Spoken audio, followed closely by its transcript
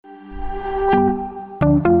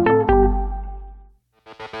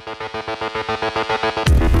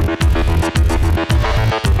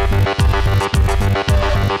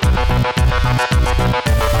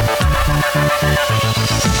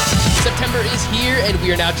is here, and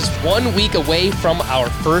we are now just 1 week away from our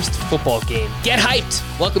first football game. Get hyped!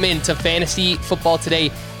 Welcome into Fantasy Football Today,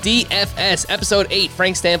 DFS, Episode 8.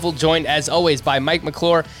 Frank Stanfield, joined as always by Mike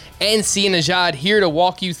McClure and Sia Nejad, here to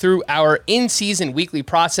walk you through our in-season weekly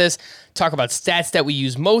process, talk about stats that we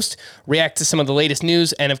use most, react to some of the latest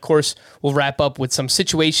news, and of course, we'll wrap up with some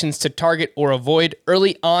situations to target or avoid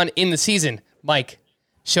early on in the season. Mike,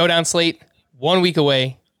 showdown slate, 1 week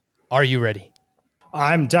away. Are you ready?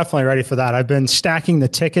 I'm definitely ready for that. I've been stacking the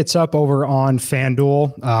tickets up over on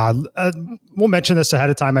FanDuel. We'll mention this ahead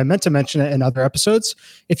of time. I meant to mention it in other episodes.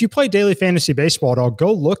 If you play daily fantasy baseball at all,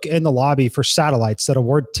 go look in the lobby for satellites that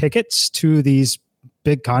award tickets to these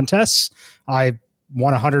big contests. I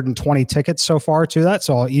won 120 tickets so far to that,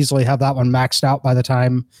 so I'll easily have that one maxed out by the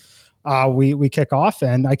time we kick off,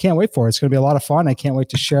 and I can't wait for it. It's going to be a lot of fun. I can't wait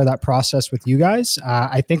to share that process with you guys.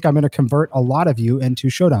 I think I'm going to convert a lot of you into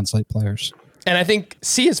showdown slate players. And I think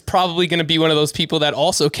Sia is probably going to be one of those people that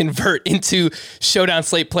also convert into showdown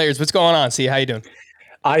slate players. What's going on, Sia? How you doing?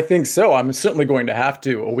 I think so. I'm certainly going to have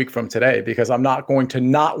to a week from today because I'm not going to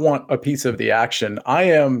not want a piece of the action.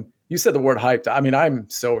 You said the word hyped. I mean, I'm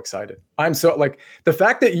so excited. I'm so the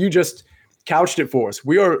fact that you just couched it for us.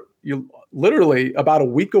 You literally about a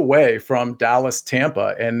week away from Dallas,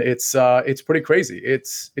 Tampa, and it's pretty crazy.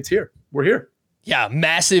 It's here. We're here. Yeah,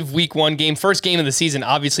 massive week one game. First game of the season,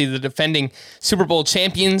 obviously the defending Super Bowl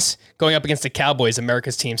champions going up against the Cowboys,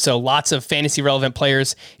 America's team. So lots of fantasy relevant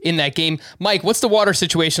players in that game. Mike, what's the water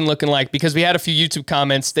situation looking like? Because we had a few YouTube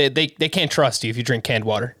comments that they can't trust you if you drink canned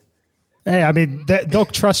water. Hey, I mean, they'll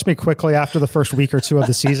trust me quickly after the first week or two of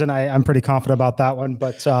the season. I'm pretty confident about that one.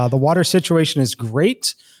 But the water situation is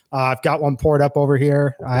great. I've got one poured up over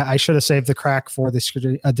here. I should have saved the crack for the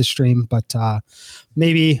stream, but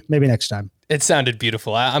maybe next time. It sounded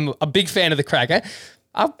beautiful. I'm a big fan of the crack.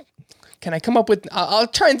 Can I come up with... I'll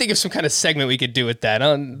try and think of some kind of segment we could do with that.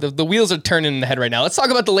 The wheels are turning in the head right now. Let's talk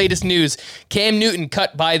about the latest news. Cam Newton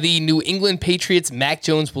cut by the New England Patriots. Mac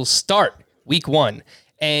Jones will start week one.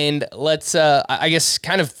 And let's, I guess,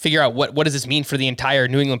 kind of figure out what does this mean for the entire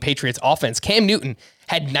New England Patriots offense. Cam Newton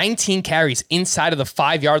had 19 carries inside of the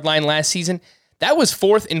 5-yard line last season. That was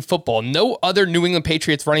fourth in football. No other New England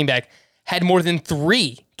Patriots running back had more than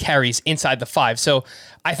 3 carries inside the 5. So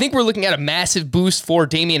I think we're looking at a massive boost for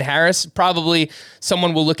Damian Harris. Probably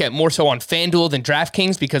someone we'll look at more so on FanDuel than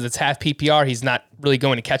DraftKings because it's half PPR. He's not really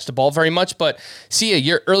going to catch the ball very much. But Sia,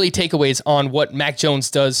 your early takeaways on what Mac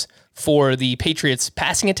Jones does for the Patriots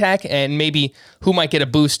passing attack and maybe who might get a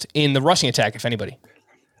boost in the rushing attack, if anybody.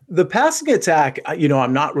 The passing attack,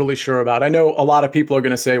 I'm not really sure about. I know a lot of people are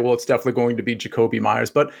going to say, well, it's definitely going to be Jacoby Myers,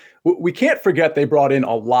 but we can't forget they brought in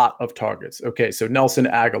a lot of targets. Okay, so Nelson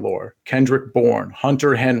Aguilar, Kendrick Bourne,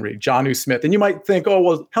 Hunter Henry, Jonnu Smith. And you might think, oh,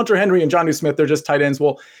 well, Hunter Henry and Jonnu Smith, they're just tight ends.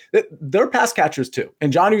 Well, they're pass catchers too.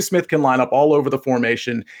 And Jonnu Smith can line up all over the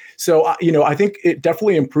formation. So, I think it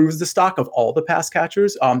definitely improves the stock of all the pass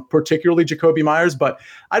catchers, particularly Jacoby Myers. But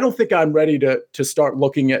I don't think I'm ready to start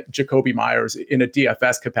looking at Jacoby Myers in a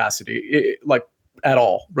DFS capacity, at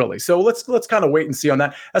all, really. So let's kind of wait and see on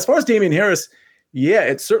that. As far as Damian Harris, yeah,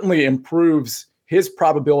 it certainly improves his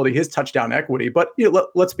probability, his touchdown equity. But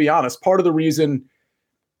let's be honest, part of the reason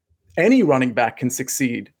any running back can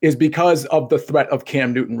succeed is because of the threat of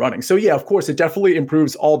Cam Newton running. So yeah, of course, it definitely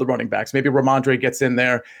improves all the running backs. Maybe Ramondre gets in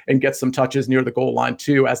there and gets some touches near the goal line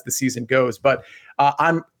too as the season goes. But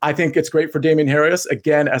I think it's great for Damian Harris.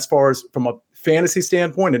 Again, as far as from a fantasy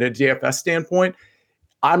standpoint and a DFS standpoint,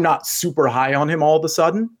 I'm not super high on him all of a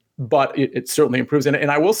sudden, but it certainly improves.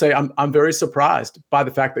 And I will say I'm very surprised by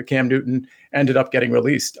the fact that Cam Newton ended up getting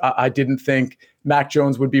released. I didn't think Mac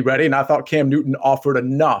Jones would be ready, and I thought Cam Newton offered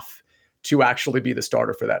enough to actually be the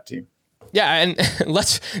starter for that team. Yeah, and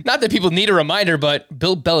not that people need a reminder, but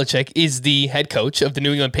Bill Belichick is the head coach of the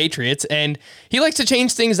New England Patriots, and he likes to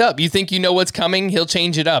change things up. You think you know what's coming, he'll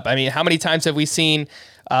change it up. I mean, how many times have we seen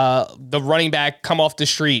the running back come off the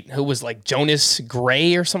street who was like Jonas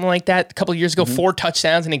Gray or something like that a couple of years ago, 4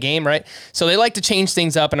 touchdowns in a game, right? So they like to change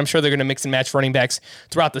things up, and I'm sure they're going to mix and match running backs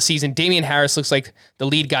throughout the season. Damian Harris looks like the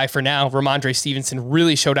lead guy for now. Ramondre Stevenson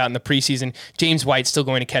really showed out in the preseason. James White still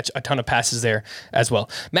going to catch a ton of passes there as well.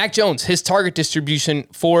 Mac Jones, his target distribution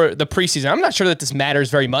for the preseason. I'm not sure that this matters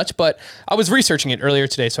very much, but I was researching it earlier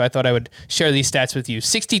today, so I thought I would share these stats with you.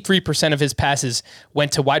 63% of his passes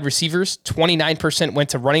went to wide receivers, 29% went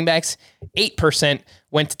to running backs, 8%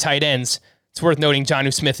 went to tight ends. It's worth noting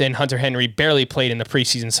Jonnu Smith and Hunter Henry barely played in the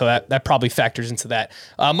preseason, so that probably factors into that.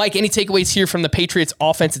 Mike, any takeaways here from the Patriots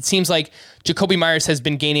offense? It seems like Jacoby Myers has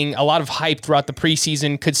been gaining a lot of hype throughout the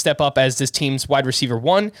preseason, could step up as this team's wide receiver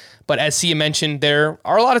 1, but as Sia mentioned, there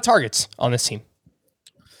are a lot of targets on this team.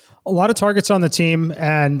 A lot of targets on the team,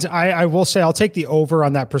 and I will say I'll take the over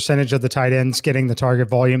on that percentage of the tight ends getting the target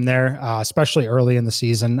volume there, especially early in the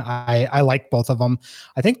season. I like both of them.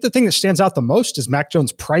 I think the thing that stands out the most is Mac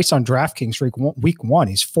Jones' price on DraftKings for week one.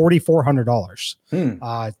 He's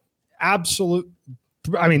 $4,400. Absolute.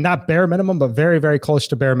 I mean, not bare minimum, but very, very close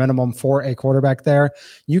to bare minimum for a quarterback there.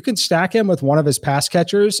 You can stack him with one of his pass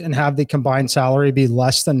catchers and have the combined salary be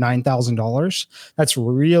less than $9,000. That's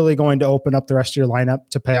really going to open up the rest of your lineup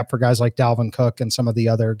to pay up for guys like Dalvin Cook and some of the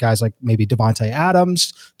other guys like maybe Devontae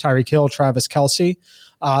Adams, Tyreek Hill, Travis Kelce.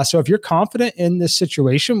 So if you're confident in this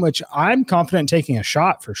situation, which I'm confident in taking a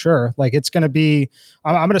shot for sure, like it's going to be,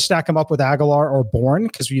 I'm going to stack him up with Aguilar or Bourne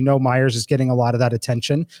because we know Myers is getting a lot of that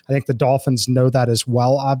attention. I think the Dolphins know that as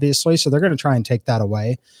well, obviously. So they're going to try and take that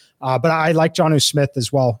away. But I like Jonnu Smith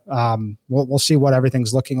as well. We'll see what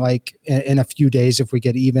everything's looking like in a few days if we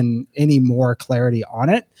get even any more clarity on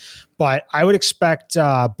it. But I would expect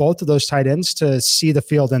both of those tight ends to see the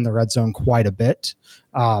field in the red zone quite a bit.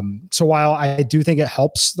 So while I do think it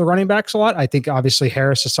helps the running backs a lot, I think obviously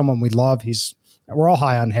Harris is someone we love. We're all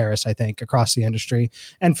high on Harris, I think, across the industry,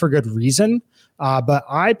 and for good reason. But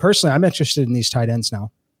I'm interested in these tight ends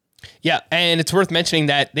now. Yeah, and it's worth mentioning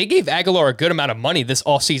that they gave Aguilar a good amount of money this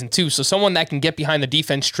offseason too, so someone that can get behind the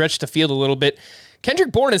defense, stretch the field a little bit.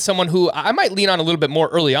 Kendrick Bourne is someone who I might lean on a little bit more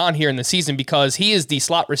early on here in the season because he is the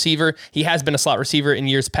slot receiver. He has been a slot receiver in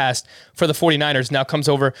years past for the 49ers, now comes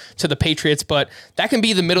over to the Patriots, but that can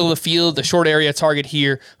be the middle of the field, the short area target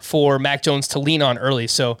here for Mac Jones to lean on early.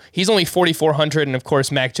 So he's only $4,400, and of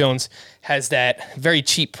course Mac Jones has that very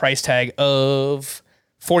cheap price tag of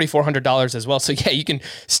 $4,400 as well. So yeah, you can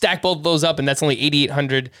stack both of those up, and that's only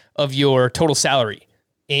 $8,800 of your total salary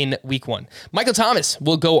in week one. Michael Thomas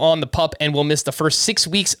will go on the PUP and will miss the first 6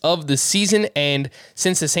 weeks of the season. And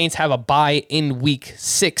since the Saints have a bye in week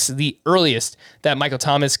 6, the earliest that Michael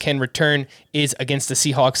Thomas can return is against the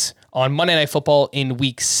Seahawks on Monday Night Football in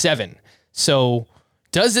week 7. So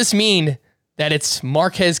does this mean that it's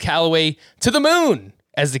Marquez Callaway to the moon,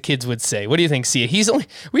 as the kids would say? What do you think, Sia?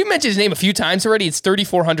 We've mentioned his name a few times already. It's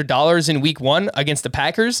 $3,400 in week 1 against the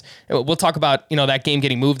Packers. We'll talk about, that game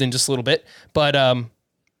getting moved in just a little bit. But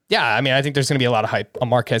yeah, I mean, I think there's going to be a lot of hype on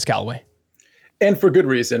Marquez Callaway. And for good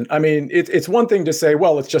reason. I mean, it's one thing to say,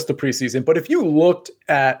 well, it's just the preseason. But if you looked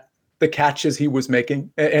at the catches he was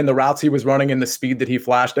making and the routes he was running and the speed that he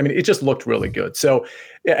flashed, I mean, it just looked really good. So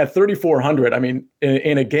at 3,400, I mean,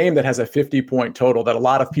 in a game that has a 50-point total that a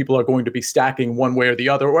lot of people are going to be stacking one way or the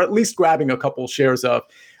other, or at least grabbing a couple shares of,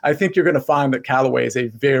 I think you're going to find that Callaway is a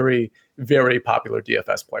very, very popular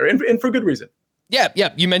DFS player, and for good reason. Yeah.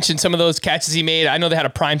 You mentioned some of those catches he made. I know they had a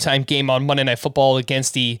primetime game on Monday Night Football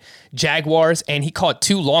against the Jaguars, and he caught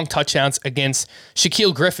 2 long touchdowns against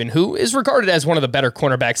Shaquille Griffin, who is regarded as one of the better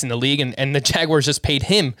cornerbacks in the league, and the Jaguars just paid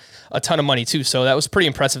him a ton of money too. So that was pretty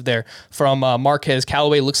impressive there from Marquez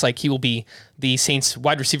Callaway. Looks like he will be the Saints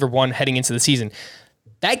wide receiver 1 heading into the season.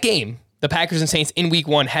 That game, the Packers and Saints in week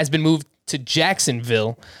 1, has been moved to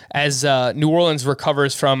Jacksonville as New Orleans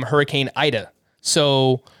recovers from Hurricane Ida.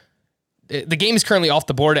 So the game is currently off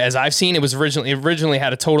the board, as I've seen. It originally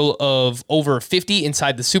had a total of over 50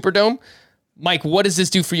 inside the Superdome. Mike, what does this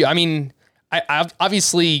do for you? I mean, I've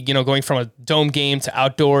obviously, going from a dome game to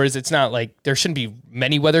outdoors, it's not like there shouldn't be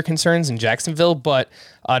many weather concerns in Jacksonville, but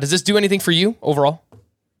does this do anything for you overall?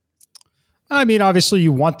 I mean, obviously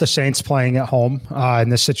you want the Saints playing at home in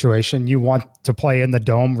this situation. You want to play in the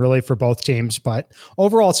dome really for both teams, but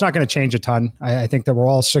overall it's not going to change a ton. I think that we're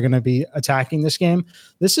also going to be attacking this game.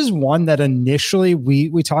 This is one that initially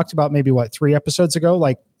we talked about maybe 3 episodes ago.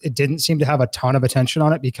 Like it didn't seem to have a ton of attention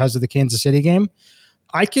on it because of the Kansas City game.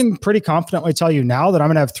 I can pretty confidently tell you now that I'm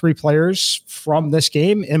going to have 3 players from this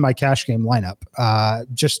game in my cash game lineup,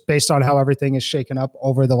 just based on how everything is shaken up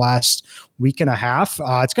over the last week and a half.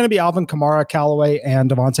 It's going to be Alvin Kamara, Callaway,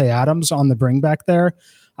 and Devontae Adams on the bring back there.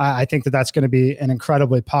 I think that that's going to be an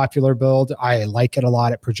incredibly popular build. I like it a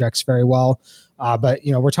lot. It projects very well. But,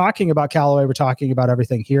 we're talking about Callaway. We're talking about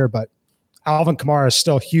everything here, but Alvin Kamara is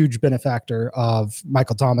still a huge benefactor of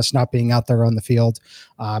Michael Thomas not being out there on the field.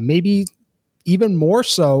 Maybe even more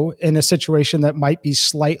so in a situation that might be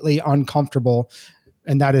slightly uncomfortable,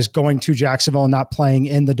 and that is going to Jacksonville and not playing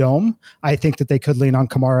in the dome. I think that they could lean on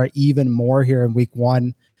Kamara even more here in week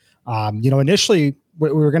 1. Initially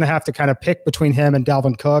we were going to have to kind of pick between him and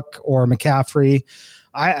Dalvin Cook or McCaffrey.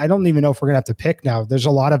 I don't even know if we're going to have to pick now. There's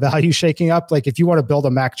a lot of value shaking up. Like if you want to build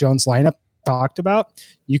a Mac Jones lineup talked about,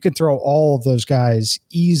 you can throw all of those guys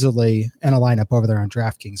easily in a lineup over there on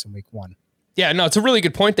DraftKings in week 1. Yeah, no, it's a really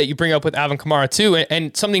good point that you bring up with Alvin Kamara too,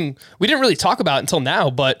 and something we didn't really talk about until now,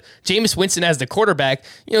 but Jameis Winston as the quarterback,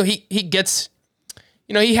 he gets,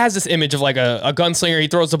 he has this image of like a gunslinger. He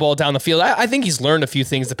throws the ball down the field. I think he's learned a few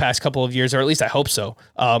things the past couple of years, or at least I hope so,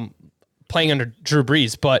 playing under Drew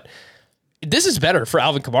Brees. But this is better for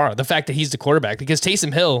Alvin Kamara, the fact that he's the quarterback, because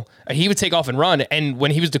Taysom Hill, he would take off and run. And when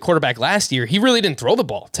he was the quarterback last year, he really didn't throw the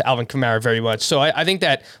ball to Alvin Kamara very much. So I think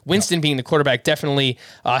that Winston being the quarterback definitely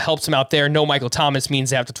helps him out there. No Michael Thomas means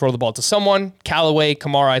they have to throw the ball to someone. Callaway,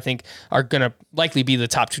 Kamara, I think, are going to likely be the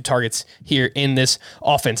top two targets here in this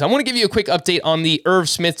offense. I want to give you a quick update on the Irv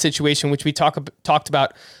Smith situation, which we talked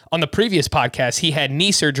about on the previous podcast. He had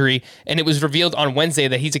knee surgery, and it was revealed on Wednesday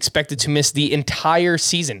that he's expected to miss the entire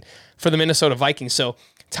season for the Minnesota Vikings. So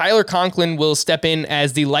Tyler Conklin will step in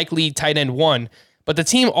as the likely tight end one, but the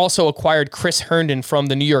team also acquired Chris Herndon from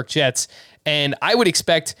the New York Jets, and I would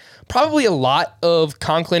expect probably a lot of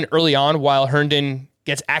Conklin early on while Herndon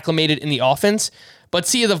gets acclimated in the offense. But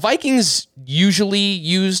see, the Vikings usually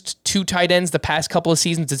used two tight ends the past couple of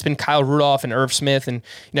seasons. It's been Kyle Rudolph and Irv Smith, and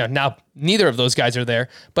now neither of those guys are there.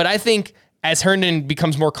 But I think as Herndon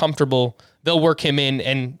becomes more comfortable, they'll work him in,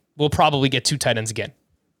 and we'll probably get two tight ends again.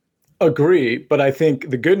 Agree, but I think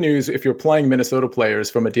the good news, if you're playing Minnesota players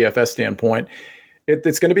from a DFS standpoint,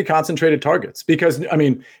 it's going to be concentrated targets, because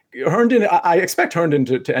Herndon, I expect Herndon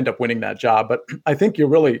to end up winning that job, but I think you're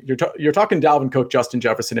talking Dalvin Cook, Justin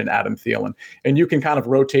Jefferson, and Adam Thielen, and you can kind of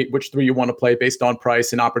rotate which three you want to play based on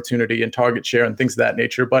price and opportunity and target share and things of that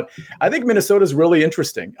nature. But I think Minnesota's really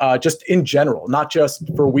interesting, just in general, not just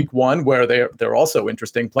for week one, where they're also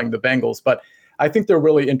interesting playing the Bengals, but I think they're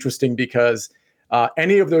really interesting because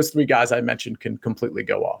any of those three guys I mentioned can completely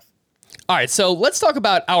go off. All right, so let's talk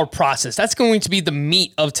about our process. That's going to be the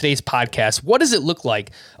meat of today's podcast. What does it look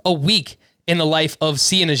like a week in the life of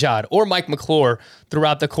Sia Nejad or Mike McClure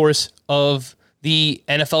throughout the course of the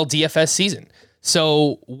NFL DFS season?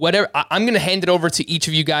 So whatever, I'm going to hand it over to each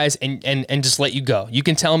of you guys and just let you go. You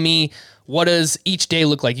can tell me, what does each day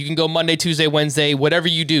look like? You can go Monday, Tuesday, Wednesday, whatever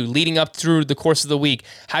you do leading up through the course of the week.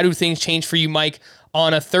 How do things change for you, Mike,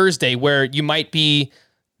 on a Thursday where you might be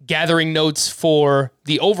gathering notes for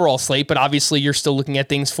the overall slate, but obviously you're still looking at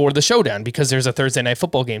things for the showdown because there's a Thursday night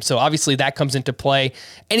football game. So obviously that comes into play.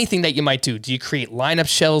 Anything that you might do. Do you create lineup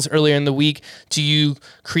shells earlier in the week? Do you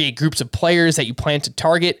create groups of players that you plan to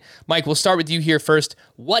target? Mike, we'll start with you here first.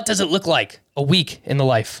 What does it look like a week in the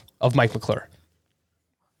life of Mike McClure?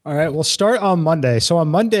 All right, we'll start on Monday. So on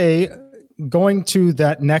Monday, going to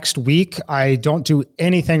that next week, I don't do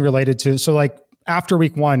anything related to, so like after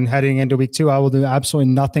week one, heading into week two, I will do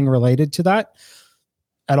absolutely nothing related to that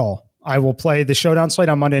at all. I will play the showdown slate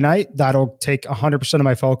on Monday night. That'll take 100% of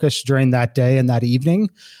my focus during that day and that evening.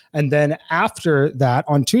 And then after that,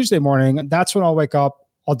 on Tuesday morning, that's when I'll wake up.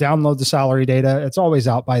 I'll download the salary data. It's always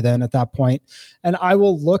out by then at that point. And I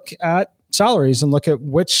will look at salaries and look at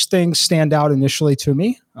which things stand out initially to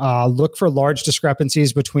me. Look for large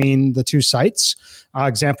discrepancies between the two sites.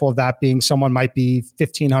 Example of that being someone might be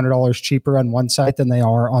 $1,500 cheaper on one site than they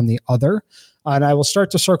are on the other. And I will start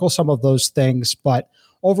to circle some of those things. But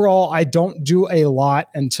overall, I don't do a lot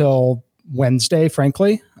until Wednesday,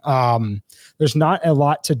 frankly. There's not a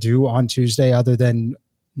lot to do on Tuesday other than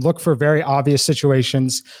look for very obvious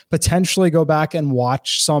situations, potentially go back and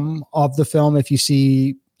watch some of the film if you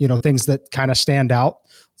see things that kind of stand out.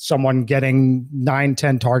 Someone getting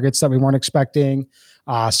 9-10 targets that we weren't expecting.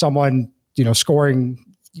 Someone, scoring.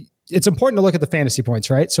 It's important to look at the fantasy points,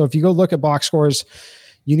 right? So if you go look at box scores,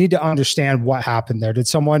 you need to understand what happened there. Did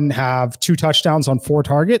someone have 2 touchdowns on 4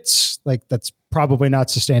 targets? Like, that's probably not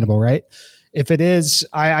sustainable, right? If it is,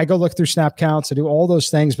 I go look through snap counts. I do all those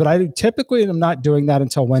things, but I typically am not doing that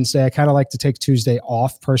until Wednesday. I kind of like to take Tuesday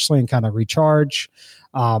off personally and kind of recharge.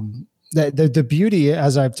 The beauty,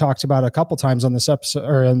 as I've talked about a couple times on this episode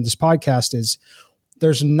or in this podcast, is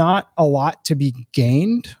there's not a lot to be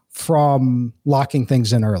gained from locking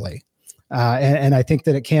things in early. And I think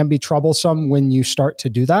that it can be troublesome when you start to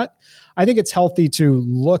do that. I think it's healthy to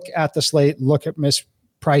look at the slate, look at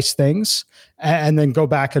mispriced things, and then go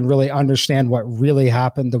back and really understand what really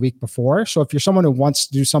happened the week before. So if you're someone who wants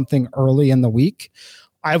to do something early in the week,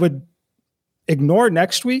 I would ignore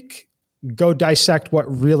next week. Go dissect what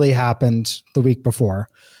really happened the week before.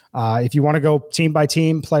 If you want to go team by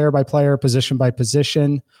team, player by player, position by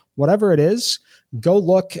position, whatever it is, go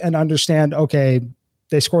look and understand, okay,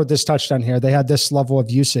 they scored this touchdown here. They had this level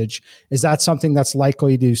of usage. Is that something that's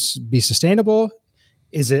likely to be sustainable?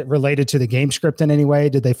 Is it related to the game script in any way?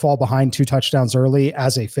 Did they fall behind 2 touchdowns early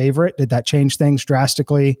as a favorite? Did that change things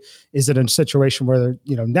drastically? Is it a situation where,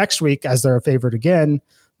 next week, as they're a favorite again,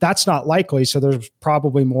 that's not likely. So there's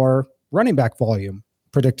probably more running back volume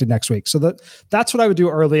predicted next week. So that's what I would do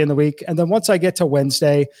early in the week. And then once I get to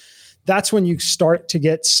Wednesday, that's when you start to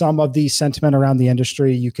get some of the sentiment around the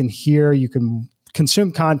industry. You can hear, you can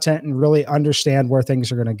consume content and really understand where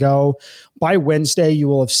things are going to go. By Wednesday, you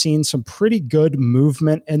will have seen some pretty good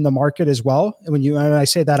movement in the market as well. And when I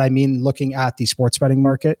say that, I mean looking at the sports betting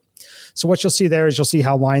market. So what you'll see there is you'll see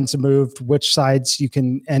how lines have moved, which sides you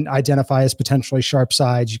can identify as potentially sharp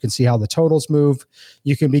sides. You can see how the totals move.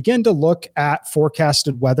 You can begin to look at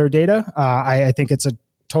forecasted weather data. I think it's a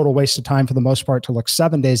total waste of time for the most part to look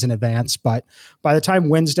 7 days in advance. But by the time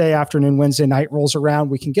Wednesday afternoon, Wednesday night rolls around,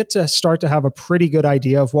 we can get to start to have a pretty good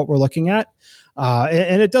idea of what we're looking at.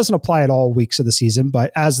 And it doesn't apply at all weeks of the season,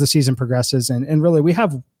 but as the season progresses, and really we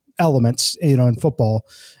have elements, in football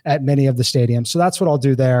at many of the stadiums. So that's what I'll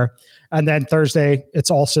do there. And then Thursday,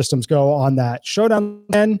 it's all systems go on that showdown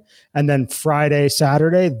then. And then Friday,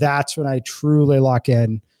 Saturday, that's when I truly lock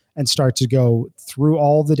in and start to go through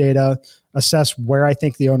all the data, assess where I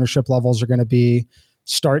think the ownership levels are going to be,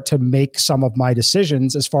 start to make some of my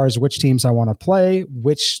decisions as far as which teams I want to play,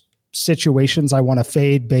 which situations I want to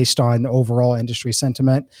fade based on overall industry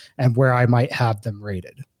sentiment, and where I might have them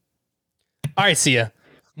rated. All right, Sia.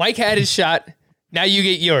 Mike had his shot. Now you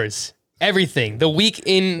get yours. Everything. The week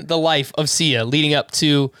in the life of Sia leading up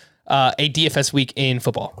to a DFS week in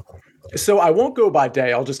football. So I won't go by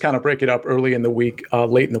day. I'll just kind of break it up early in the week,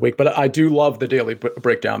 late in the week. But I do love the daily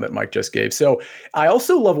breakdown that Mike just gave. So I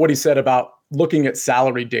also love what he said about looking at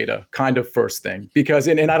salary data kind of first thing, because,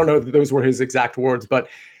 and I don't know if those were his exact words, but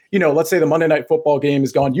let's say the Monday Night Football game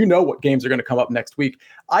is gone. What games are going to come up next week.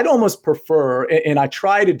 I'd almost prefer, and I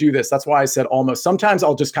try to do this. That's why I said almost. Sometimes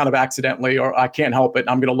I'll just kind of accidentally, or I can't help it.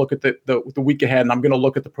 I'm going to look at the week ahead, and I'm going to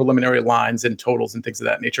look at the preliminary lines and totals and things of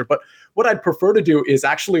that nature. But what I'd prefer to do is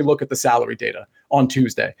actually look at the salary data on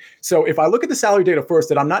Tuesday. So if I look at the salary data first,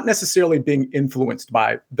 then I'm not necessarily being influenced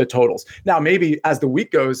by the totals. Now, maybe as the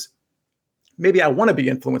week goes, maybe I want to be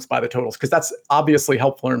influenced by the totals because that's obviously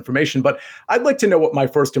helpful information, but I'd like to know what my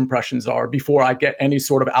first impressions are before I get any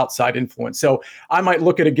sort of outside influence. So I might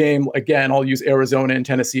look at a game, again, I'll use Arizona and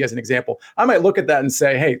Tennessee as an example. I might look at that and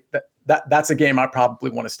say, hey, that's a game I probably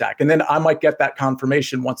want to stack. And then I might get that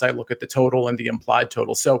confirmation once I look at the total and the implied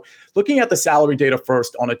total. So looking at the salary data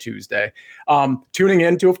first on a Tuesday, tuning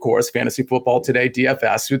into, of course, Fantasy Football Today,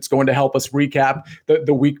 DFS. It's going to help us recap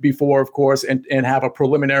the week before, of course, and have a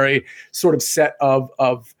preliminary sort of set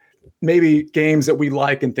of maybe games that we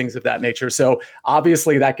like and things of that nature. So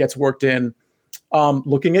obviously that gets worked in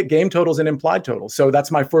looking at game totals and implied totals. So that's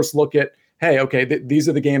my first look at, hey, okay, these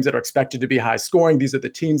are the games that are expected to be high scoring. These are the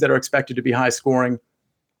teams that are expected to be high scoring.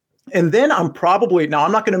 And then I'm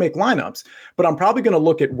not going to make lineups, but I'm probably going to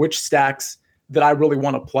look at which stacks that I really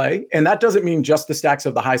want to play. And that doesn't mean just the stacks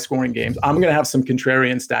of the high scoring games. I'm going to have some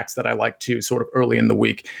contrarian stacks that I like too, sort of early in the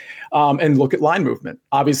week, and look at line movement.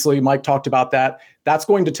 Obviously, Mike talked about that. That's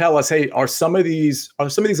going to tell us, hey, are some of these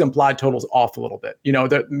implied totals off a little bit?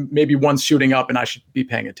 That maybe one's shooting up and I should be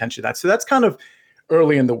paying attention to that. So that's kind of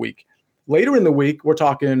early in the week. Later in the week, we're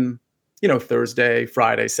talking, Thursday,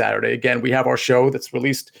 Friday, Saturday. Again, we have our show that's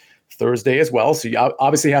released Thursday as well. So you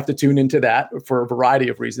obviously have to tune into that for a variety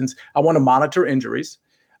of reasons. I want to monitor injuries.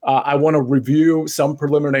 I want to review some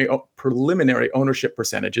preliminary ownership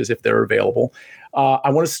percentages if they're available. I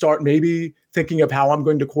want to start maybe thinking of how I'm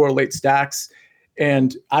going to correlate stacks.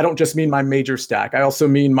 And I don't just mean my major stack. I also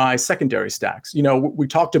mean my secondary stacks. We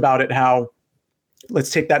talked about it, how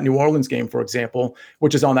let's take that New Orleans game, for example,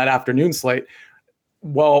 which is on that afternoon slate.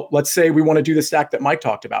 Well, let's say we want to do the stack that Mike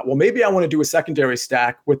talked about. Well, maybe I want to do a secondary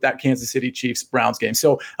stack with that Kansas City Chiefs Browns game.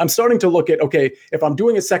 So I'm starting to look at, okay, if I'm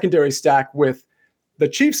doing a secondary stack with the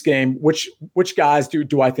Chiefs game, which guys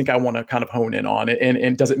do I think I want to kind of hone in on?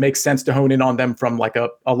 And does it make sense to hone in on them from like a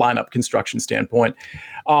lineup construction standpoint?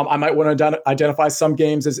 I might want to identify some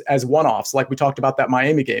games as one-offs, like we talked about that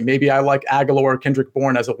Miami game. Maybe I like Aguilar or Kendrick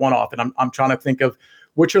Bourne as a one-off, and I'm trying to think of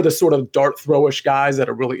which are the sort of dart throwish guys that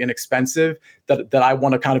are really inexpensive that I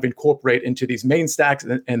want to kind of incorporate into these main stacks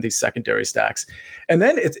and these secondary stacks. And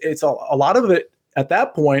then it's a lot of it at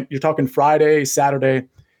that point. You're talking Friday, Saturday.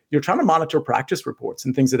 You're trying to monitor practice reports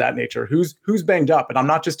and things of that nature. Who's banged up? And I'm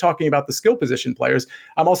not just talking about the skill position players.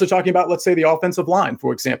 I'm also talking about, let's say, the offensive line,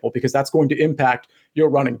 for example, because that's going to impact your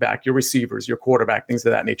running back, your receivers, your quarterback, things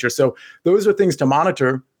of that nature. So those are things to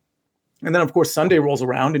monitor. And then, of course, Sunday rolls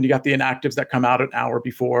around and you got the inactives that come out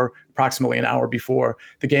approximately an hour before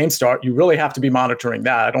the game start. You really have to be monitoring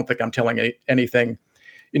that. I don't think I'm telling anything,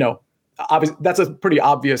 that's a pretty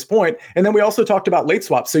obvious point. And then we also talked about late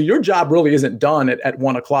swaps. So your job really isn't done at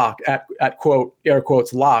 1 o'clock at quote, air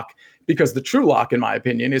quotes, lock, because the true lock, in my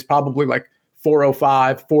opinion, is probably like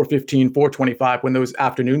 4:05, 4:15, 4:25 when those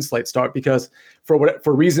afternoon slates start, because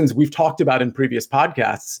for reasons we've talked about in previous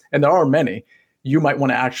podcasts, and there are many, you might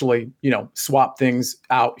want to actually, swap things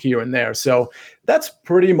out here and there. So that's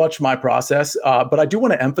pretty much my process. But I do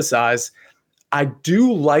want to emphasize, I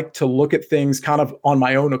do like to look at things kind of on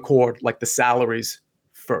my own accord, like the salaries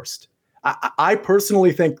first. I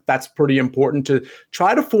personally think that's pretty important to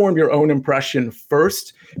try to form your own impression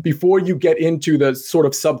first before you get into the sort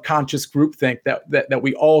of subconscious groupthink that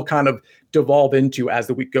we all kind of devolve into as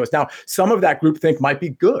the week goes. Now, some of that groupthink might be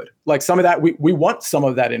good. Like some of that, we want some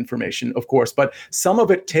of that information, of course, but some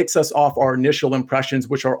of it takes us off our initial impressions,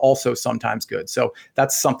 which are also sometimes good. So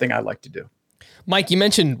that's something I like to do. Mike, you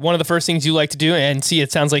mentioned one of the first things you like to do, and see,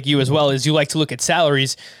 it sounds like you as well, is you like to look at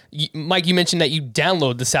salaries. Mike, you mentioned that you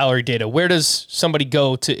download the salary data. Where does somebody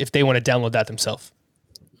go to if they want to download that themselves?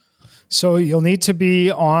 So you'll need to be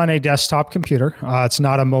on a desktop computer. It's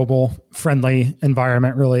not a mobile-friendly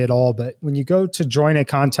environment really at all. But when you go to join a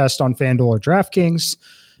contest on FanDuel or DraftKings,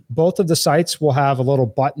 both of the sites will have a little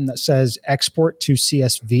button that says export to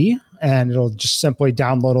CSV, and it'll just simply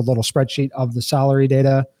download a little spreadsheet of the salary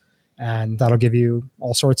data. And that'll give you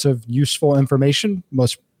all sorts of useful information,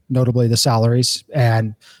 most notably the salaries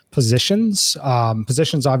and positions.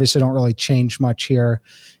 Positions obviously don't really change much here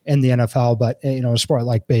in the NFL, but a sport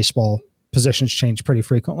like baseball, positions change pretty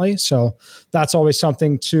frequently. So that's always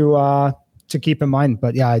something to keep in mind.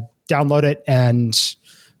 But yeah, download it and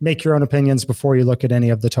make your own opinions before you look at any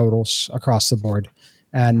of the totals across the board.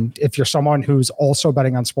 And if you're someone who's also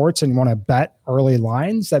betting on sports and you want to bet early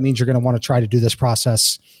lines, that means you're going to want to try to do this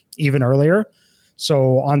process even earlier.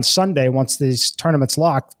 So on Sunday, once these tournaments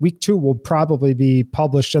lock, week 2 will probably be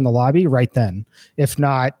published in the lobby right then. If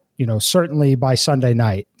not, certainly by Sunday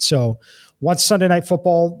night. So once Sunday Night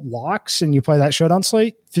Football locks and you play that showdown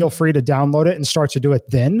slate, feel free to download it and start to do it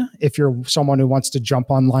then. If you're someone who wants to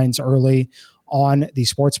jump on lines early on the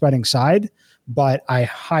sports betting side, but I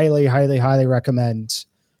highly, highly, highly recommend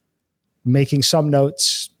making some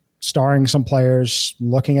notes, starring some players,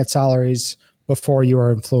 looking at salaries before you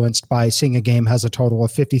are influenced by seeing a game has a total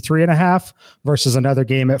of 53.5 versus another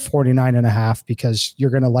game at 49.5, because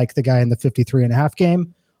you're going to like the guy in the 53.5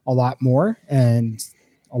 game a lot more. And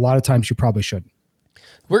a lot of times you probably should.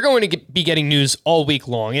 We're going to be getting news all week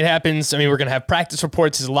long. It happens. I mean, we're going to have practice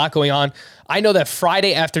reports. There's a lot going on. I know that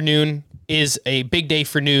Friday afternoon is a big day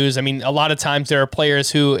for news. I mean, a lot of times there are players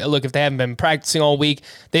who, look, if they haven't been practicing all week,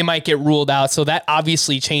 they might get ruled out. So that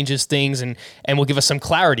obviously changes things and will give us some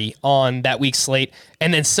clarity on that week's slate.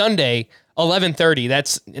 And then Sunday, 11:30,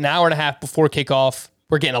 that's an hour and a half before kickoff.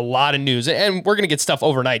 We're getting a lot of news. And we're going to get stuff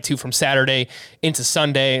overnight, too, from Saturday into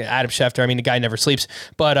Sunday. Adam Schefter, I mean, the guy never sleeps.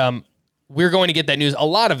 But we're going to get that news. A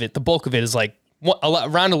lot of it, the bulk of it, is like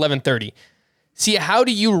around 11:30. See, how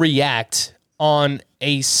do you react on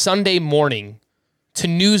a Sunday morning to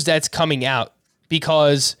news that's coming out?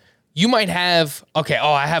 Because you might have,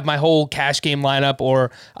 I have my whole cash game lineup,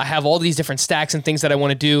 or I have all these different stacks and things that I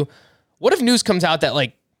want to do. What if news comes out that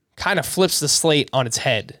like kind of flips the slate on its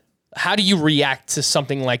head? How do you react to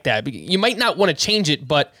something like that? You might not want to change it,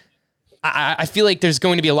 but I feel like there's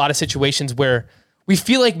going to be a lot of situations where we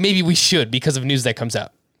feel like maybe we should because of news that comes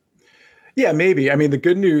out. Yeah, maybe. I mean, the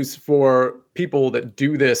good news for people that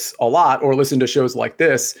do this a lot or listen to shows like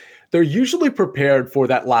this, they're usually prepared for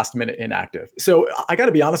that last minute inactive. So I got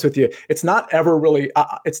to be honest with you, it's not ever really,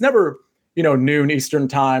 it's never, noon Eastern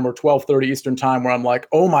time or 12:30 Eastern time where I'm like,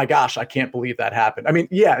 oh my gosh, I can't believe that happened. I mean,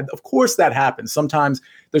 yeah, of course that happens. Sometimes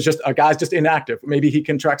there's just a guy's just inactive. Maybe he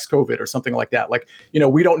contracts COVID or something like that. Like,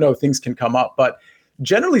 we don't know, things can come up, but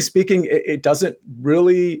generally speaking, it doesn't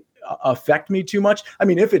really affect me too much. I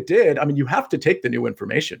mean, if it did, you have to take the new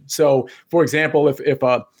information. So for example, if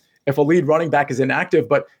a lead running back is inactive,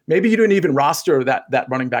 but maybe you didn't even roster that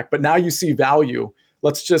running back, but now you see value.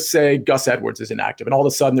 Let's just say Gus Edwards is inactive, and all of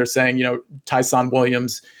a sudden they're saying, Tyson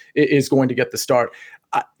Williams is going to get the start.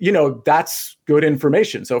 That's good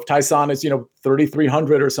information. So if Tyson is,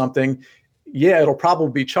 3,300 or something, yeah, it'll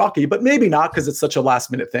probably be chalky, but maybe not because it's such a last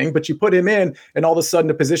minute thing. But you put him in, and all of a sudden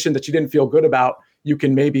a position that you didn't feel good about, you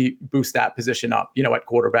can maybe boost that position up, at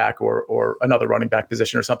quarterback or another running back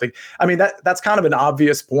position or something. I mean, that's kind of an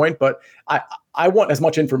obvious point, but I want as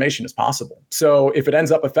much information as possible. So if it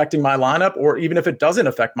ends up affecting my lineup, or even if it doesn't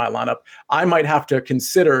affect my lineup, I might have to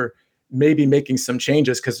consider maybe making some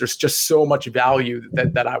changes because there's just so much value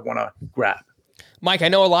that I want to grab. Mike, I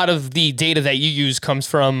know a lot of the data that you use comes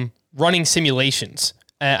from running simulations.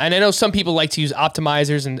 And I know some people like to use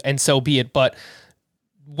optimizers, and so be it, but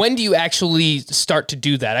when do you actually start to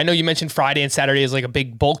do that? I know you mentioned Friday and Saturday is like a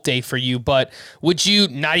big bulk day for you, but would you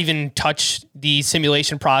not even touch the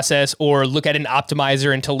simulation process or look at an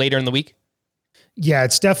optimizer until later in the week? Yeah,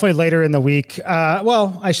 it's definitely later in the week.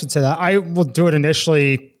 Well, I should say that I will do it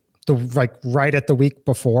initially right at the week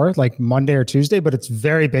before, like Monday or Tuesday, but it's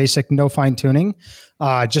very basic, no fine tuning,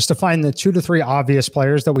 just to find the 2 to 3 obvious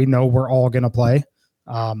players that we know we're all going to play.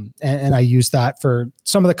 And I use that for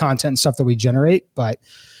some of the content and stuff that we generate, but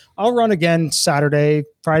I'll run again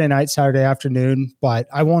Friday night, Saturday afternoon, but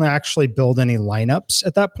I won't actually build any lineups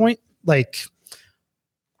at that point. Like,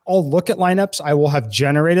 I'll look at lineups. I will have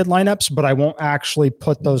generated lineups, but I won't actually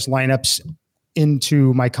put those lineups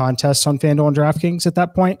into my contests on FanDuel and DraftKings at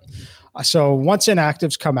that point. So once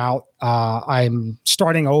inactives come out, I'm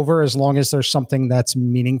starting over as long as there's something that's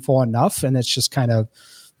meaningful enough. And it's just kind of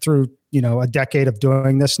through, a decade of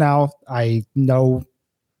doing this now, I know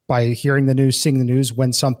by hearing the news, seeing the news,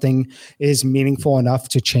 when something is meaningful enough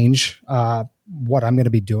to change what I'm going to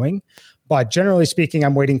be doing. But generally speaking,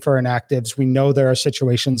 I'm waiting for inactives. We know there are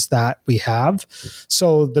situations that we have.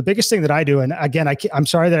 So the biggest thing that I do, and again, I'm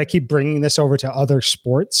sorry that I keep bringing this over to other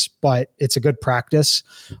sports, but it's a good practice.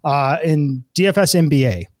 In DFS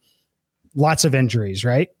NBA, lots of injuries,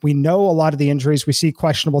 right? We know a lot of the injuries. We see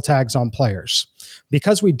questionable tags on players.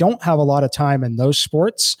 Because we don't have a lot of time in those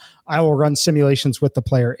sports, I will run simulations with the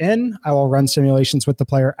player in. I will run simulations with the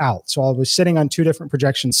player out. So I'll be sitting on 2 different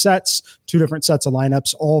projection sets, 2 different sets of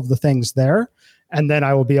lineups, all of the things there. And then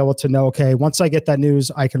I will be able to know, okay, once I get that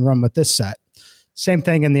news, I can run with this set. Same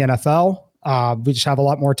thing in the NFL. We just have a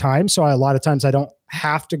lot more time. So a lot of times I don't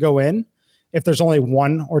have to go in. If there's only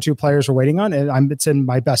 1 or 2 players we're waiting on, it's in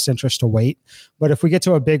my best interest to wait. But if we get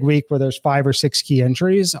to a big week where there's 5 or 6 key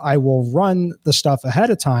injuries, I will run the stuff ahead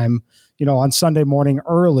of time, on Sunday morning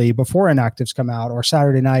early before inactives come out, or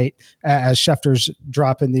Saturday night as Schefter's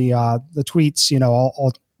dropping the tweets.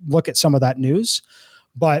 I'll look at some of that news.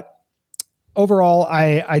 But overall,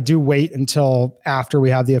 I do wait until after we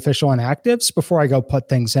have the official inactives before I go put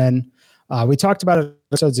things in. We talked about it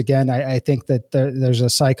episodes again. I think that there's a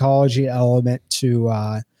psychology element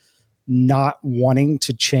to not wanting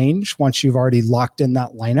to change once you've already locked in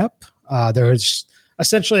that lineup. There's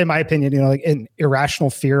essentially, in my opinion, like an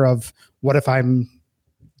irrational fear of what if I'm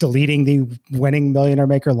deleting the winning Millionaire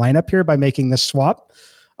Maker lineup here by making this swap.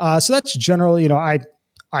 So that's generally, I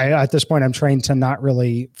at this point, I'm trained to not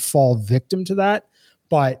really fall victim to that,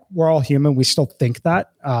 but we're all human. We still think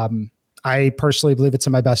that. I personally believe it's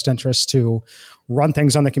in my best interest to run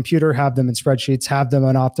things on the computer, have them in spreadsheets, have them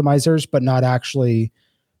on optimizers, but not actually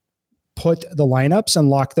put the lineups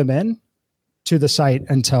and lock them in to the site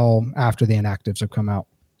until after the inactives have come out.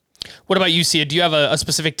 What about you, Sia? Do you have a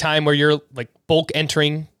specific time where you're like bulk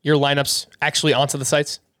entering your lineups actually onto the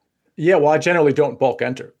sites? Yeah, well, I generally don't bulk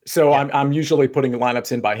enter. So yeah. I'm usually putting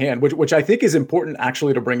lineups in by hand, which I think is important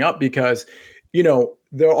actually to bring up because,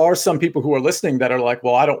 there are some people who are listening that are like,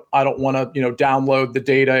 well, I don't want to, download the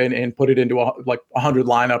data and put it into 100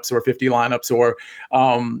 lineups or 50 lineups or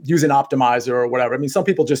use an optimizer or whatever. I mean, some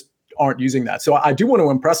people just aren't using that. So I do want to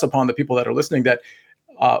impress upon the people that are listening that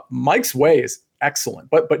Mike's way is excellent,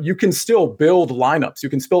 but you can still build lineups. You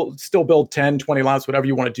can still build 10, 20 lineups, whatever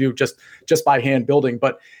you want to do just by hand building.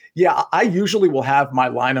 But yeah, I usually will have my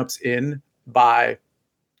lineups in by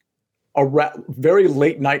a very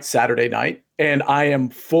late night Saturday night. And I am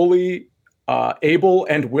fully able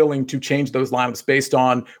and willing to change those lineups based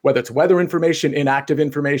on whether it's weather information, inactive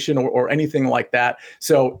information, or anything like that.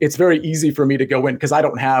 So it's very easy for me to go in because I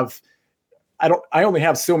only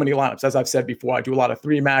have so many lineups. As I've said before, I do a lot of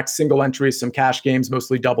 3-max, single entries, some cash games,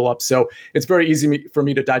 mostly double ups. So it's very easy for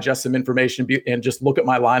me to digest some information and just look at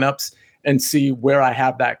my lineups and see where I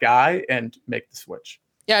have that guy and make the switch.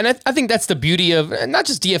 Yeah, and I think that's the beauty of not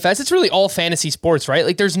just DFS, it's really all fantasy sports, right?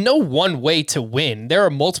 Like there's no one way to win. There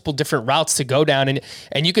are multiple different routes to go down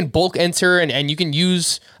and you can bulk enter and you can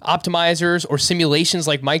use optimizers or simulations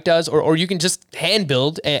like Mike does, or you can just hand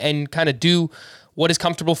build and kind of do what is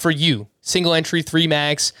comfortable for you. Single entry,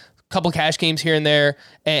 3-max, couple cash games here and there,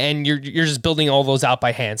 and you're just building all those out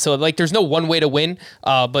by hand. So like there's no one way to win,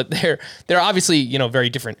 but there are obviously very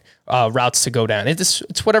different routes to go down. It's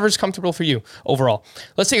whatever's comfortable for you overall.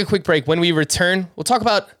 Let's take a quick break. When we return, we'll talk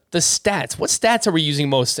about the stats. What stats are we using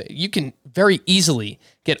most? You can very easily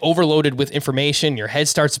get overloaded with information. Your head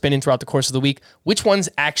starts spinning throughout the course of the week. Which ones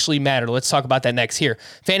actually matter? Let's talk about that next here.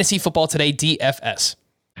 Fantasy Football Today DFS.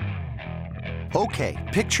 Okay,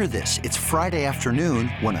 picture this. It's Friday afternoon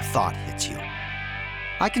when a thought hits you.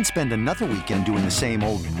 I can spend another weekend doing the same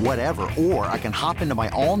old whatever, or I can hop into my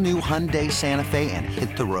all-new Hyundai Santa Fe and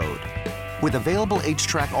hit the road. With available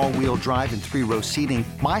H-Track all-wheel drive and 3-row seating,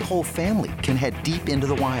 my whole family can head deep into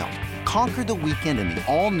the wild. Conquer the weekend in the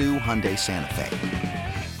all-new Hyundai Santa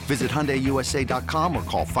Fe. Visit HyundaiUSA.com or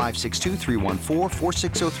call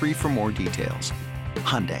 562-314-4603 for more details.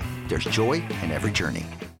 Hyundai, there's joy in every journey.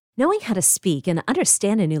 Knowing how to speak and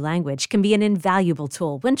understand a new language can be an invaluable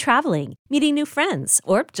tool when traveling, meeting new friends,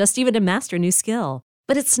 or just even to master a new skill.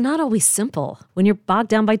 But it's not always simple when you're bogged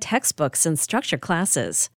down by textbooks and structured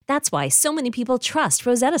classes. That's why so many people trust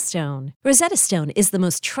Rosetta Stone. Rosetta Stone is the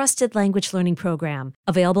most trusted language learning program,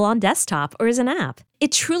 available on desktop or as an app.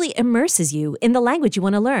 It truly immerses you in the language you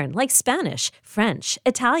want to learn, like Spanish, French,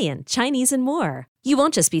 Italian, Chinese, and more. You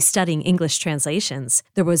won't just be studying English translations.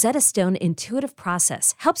 The Rosetta Stone intuitive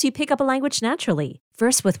process helps you pick up a language naturally,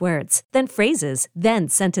 first with words, then phrases, then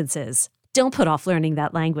sentences. Don't put off learning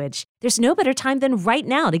that language. There's no better time than right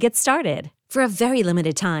now to get started. For a very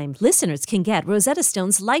limited time, listeners can get Rosetta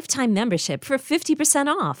Stone's lifetime membership for 50%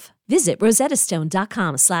 off. Visit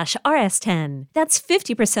rosettastone.com/rs10. That's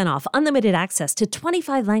 50% off unlimited access to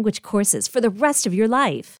 25 language courses for the rest of your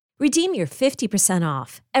life. Redeem your 50%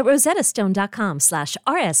 off at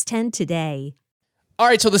rosettastone.com/rs10 today. All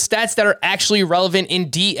right, so the stats that are actually relevant in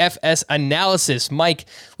DFS analysis. Mike,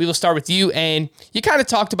 we will start with you. And you kind of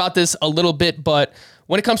talked about this a little bit, but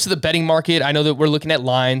when it comes to the betting market, I know that we're looking at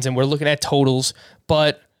lines and we're looking at totals,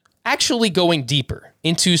 but actually going deeper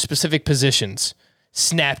into specific positions,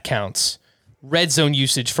 snap counts, red zone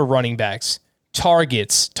usage for running backs,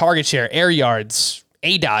 targets, target share, air yards,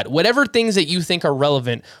 ADOT, whatever things that you think are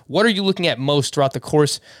relevant, what are you looking at most throughout the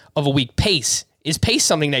course of a week? Pace. Is pace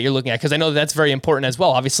something that you're looking at? Because I know that's very important as well.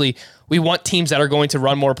 Obviously, we want teams that are going to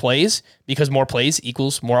run more plays because more plays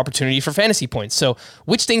equals more opportunity for fantasy points. So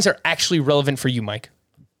which things are actually relevant for you, Mike?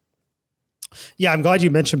 Yeah, I'm glad you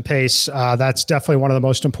mentioned pace. That's definitely one of the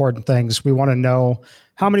most important things. We want to know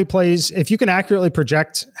how many plays, if you can accurately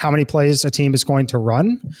project how many plays a team is going to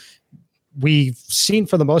run, we've seen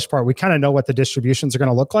for the most part, we kind of know what the distributions are going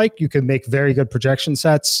to look like. You can make very good projection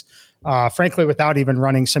sets. Frankly, without even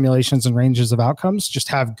running simulations and ranges of outcomes, just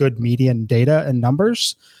have good median data and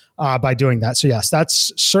numbers by doing that. So yes,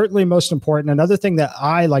 that's certainly most important. Another thing that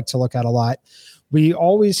I like to look at a lot, we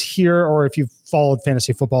always hear, or if you've followed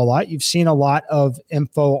fantasy football a lot, you've seen a lot of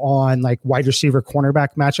info on like wide receiver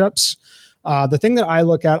cornerback matchups. The thing that I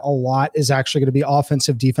look at a lot is actually going to be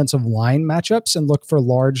offensive defensive line matchups and look for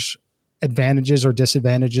large advantages or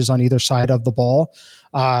disadvantages on either side of the ball.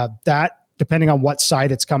 That depending on what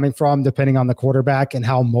side it's coming from, depending on the quarterback and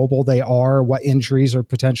how mobile they are, what injuries are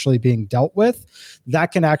potentially being dealt with,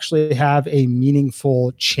 that can actually have a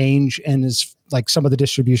meaningful change in like some of the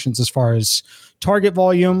distributions as far as target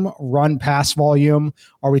volume, run pass volume.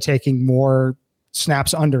 Are we taking more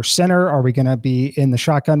snaps under center? Are we going to be in the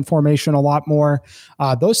shotgun formation a lot more?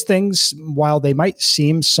 Those things, while they might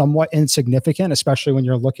seem somewhat insignificant, especially when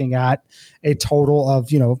you're looking at a total of,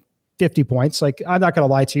 50 points. Like, I'm not going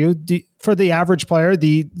to lie to you. For the average player,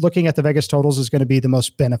 looking at the Vegas totals is going to be the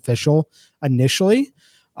most beneficial initially.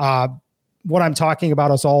 What I'm talking about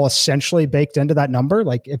is all essentially baked into that number.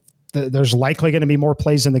 Like, if there's likely going to be more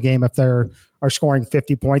plays in the game if they are scoring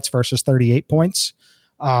 50 points versus 38 points,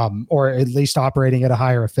 or at least operating at a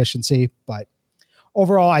higher efficiency. But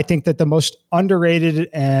overall, I think that the most underrated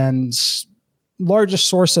and largest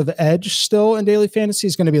source of edge still in daily fantasy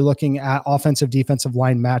is going to be looking at offensive defensive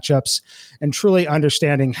line matchups and truly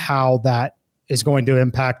understanding how that is going to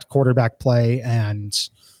impact quarterback play and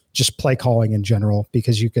just play calling in general,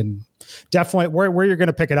 because you can definitely where you're going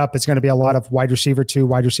to pick it up. It's going to be a lot of wide receiver 2,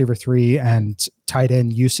 wide receiver 3, and tight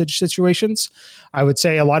end usage situations. I would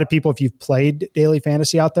say a lot of people, if you've played daily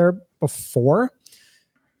fantasy out there before,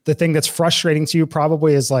 the thing that's frustrating to you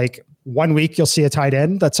probably is like 1 week you'll see a tight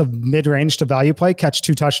end that's a mid-range to value play, catch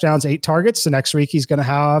 2 touchdowns, 8 targets. The next week he's going to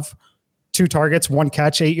have 2 targets, 1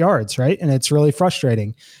 catch, 8 yards, right? And it's really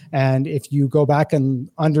frustrating. And if you go back and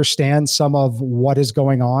understand some of what is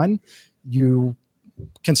going on, you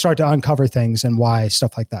can start to uncover things and why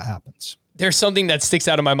stuff like that happens. There's something that sticks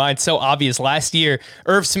out of my mind so obvious. Last year,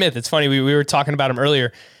 Irv Smith, it's funny, we were talking about him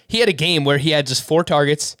earlier. He had a game where he had just 4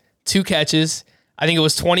 targets, 2 catches, I think it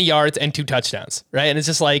was 20 yards and 2 touchdowns, right? And it's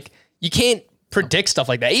just like, you can't predict stuff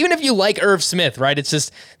like that. Even if you like Irv Smith, right? It's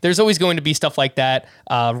just, there's always going to be stuff like that,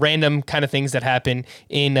 random kind of things that happen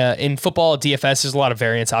in football. DFS, there's a lot of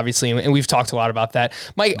variance, obviously, and we've talked a lot about that.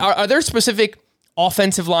 Mike, are there specific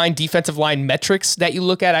offensive line, defensive line metrics that you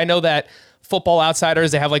look at? I know that Football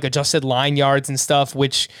Outsiders, they have like adjusted line yards and stuff,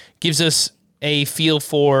 which gives us a feel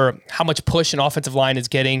for how much push an offensive line is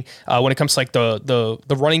getting when it comes to like the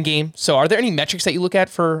running game. So are there any metrics that you look at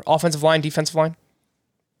for offensive line, defensive line?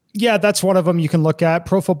 Yeah, that's one of them you can look at.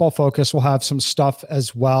 Pro Football Focus will have some stuff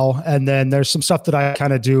as well. And then there's some stuff that I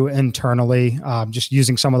kind of do internally, just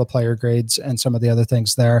using some of the player grades and some of the other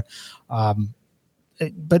things there.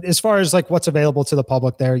 But as far as like what's available to the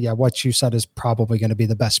public there, yeah, what you said is probably going to be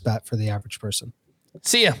the best bet for the average person.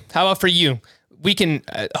 Sia, how about for you? We can,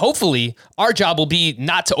 hopefully, our job will be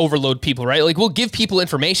not to overload people, right? Like, we'll give people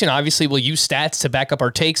information. Obviously, we'll use stats to back up our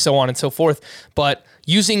takes, so on and so forth, but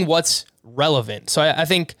using what's relevant. So I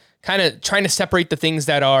think kind of trying to separate the things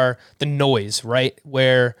that are the noise, right?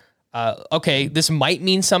 Where, okay, this might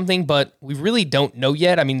mean something, but we really don't know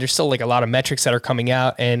yet. I mean, there's still like a lot of metrics that are coming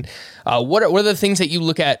out. And what are the things that you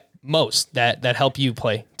look at most that help you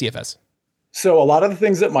play DFS? So a lot of the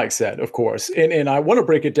things that Mike said, of course, and I want to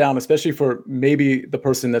break it down, especially for maybe the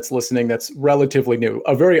person that's listening that's relatively new.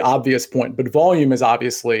 A very obvious point, but volume is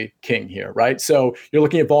obviously king here, right? So you're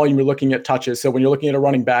looking at volume, you're looking at touches. So when you're looking at a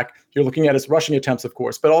running back, you're looking at his rushing attempts, of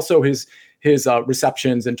course, but also his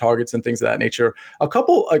receptions and targets and things of that nature. A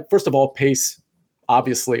couple, first of all, pace,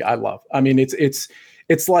 obviously, I love. I mean, it's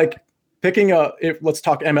like picking let's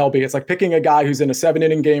talk MLB. It's like picking a guy who's in a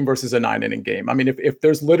 7-inning game versus a 9-inning game. I mean, if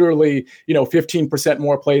there's literally, 15%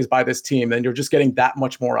 more plays by this team, then you're just getting that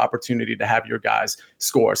much more opportunity to have your guys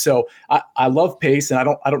score. So I love pace, and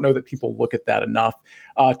I don't know that people look at that enough.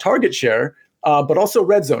 Target share, but also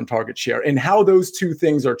red zone target share, and how those two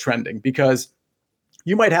things are trending, because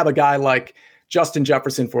you might have a guy like Justin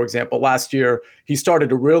Jefferson, for example. Last year, he started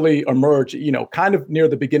to really emerge, kind of near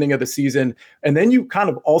the beginning of the season. And then you kind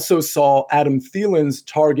of also saw Adam Thielen's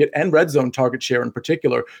target and red zone target share in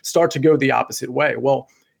particular start to go the opposite way. Well,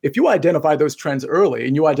 if you identify those trends early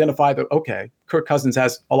and you identify that, okay, Kirk Cousins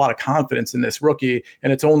has a lot of confidence in this rookie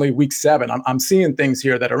and it's only week 7, I'm seeing things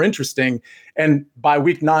here that are interesting. And by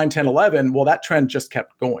week 9, 10, 11, well, that trend just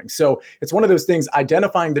kept going. So it's one of those things,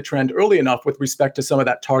 identifying the trend early enough with respect to some of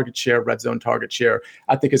that target share, red zone target share,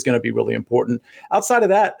 I think is going to be really important. Outside of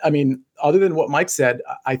that, I mean, other than what Mike said,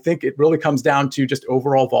 I think it really comes down to just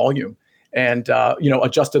overall volume and,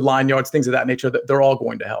 adjusted line yards, things of that nature, that they're all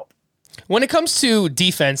going to help. When it comes to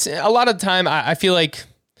defense, a lot of the time I feel like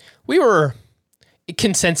we were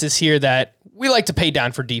consensus here that we like to pay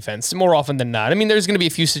down for defense more often than not. I mean, there's going to be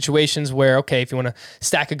a few situations where, okay, if you want to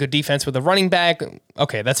stack a good defense with a running back,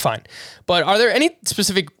 okay, that's fine. But are there any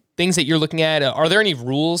specific things that you're looking at? Are there any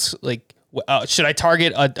rules? Like, should I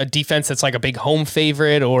target a defense that's like a big home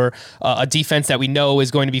favorite, or a defense that we know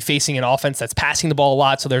is going to be facing an offense that's passing the ball a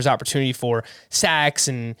lot, so there's opportunity for sacks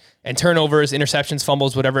and turnovers, interceptions,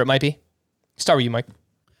 fumbles, whatever it might be? Start with you, Mike.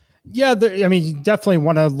 Yeah, you definitely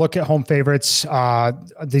want to look at home favorites.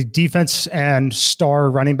 The defense and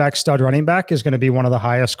stud running back is going to be one of the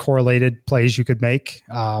highest correlated plays you could make.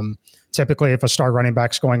 Typically, if a star running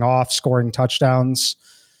back's going off, scoring touchdowns,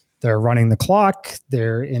 they're running the clock,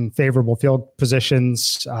 they're in favorable field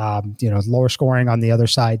positions, lower scoring on the other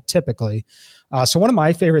side typically. So one of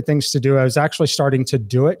my favorite things to do, I was actually starting to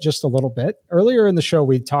do it just a little bit. Earlier in the show,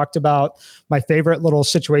 we talked about my favorite little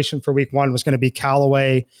situation for week 1 was going to be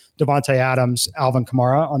Callaway, Devontae Adams, Alvin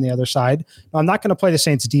Kamara on the other side. Now, I'm not going to play the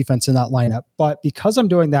Saints defense in that lineup, but because I'm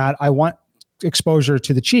doing that, I want exposure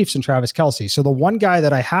to the Chiefs and Travis Kelce. So the one guy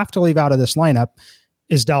that I have to leave out of this lineup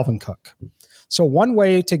is Dalvin Cook. So one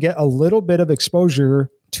way to get a little bit of exposure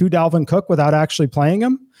to Dalvin Cook without actually playing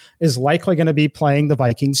him is likely going to be playing the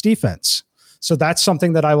Vikings defense. So that's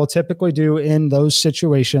something that I will typically do in those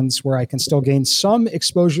situations where I can still gain some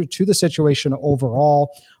exposure to the situation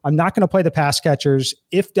overall. I'm not going to play the pass catchers.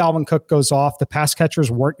 If Dalvin Cook goes off, the pass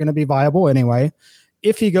catchers weren't going to be viable anyway.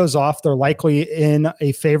 If he goes off, they're likely in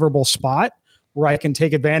a favorable spot where I can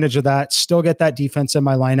take advantage of that, still get that defense in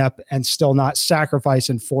my lineup, and still not sacrifice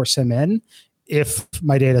and force him in if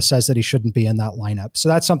my data says that he shouldn't be in that lineup. So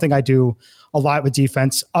that's something I do a lot with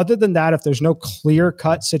defense. Other than that, if there's no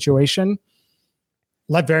clear-cut situation,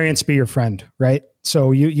 let variance be your friend, right?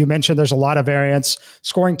 So you mentioned there's a lot of variance.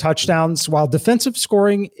 Scoring touchdowns, while defensive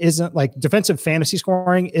fantasy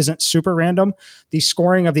scoring isn't super random, the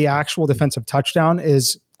scoring of the actual defensive touchdown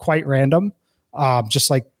is quite random, just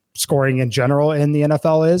like scoring in general in the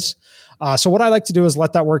NFL is. So what I like to do is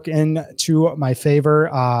let that work into my favor.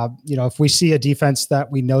 If we see a defense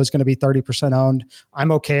that we know is going to be 30% owned,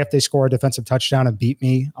 I'm okay if they score a defensive touchdown and beat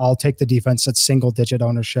me. I'll take the defense that's single digit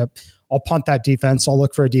ownership. I'll punt that defense. I'll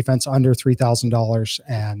look for a defense under $3,000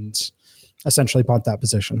 and essentially punt that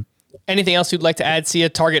position. Anything else you'd like to add, Sia?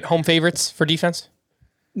 Target home favorites for defense?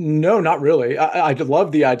 No, not really. I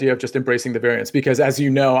love the idea of just embracing the variance because, as you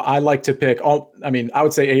know, I like to pick I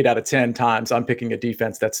would say 8 out of 10 times I'm picking a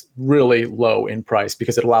defense that's really low in price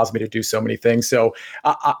because it allows me to do so many things. So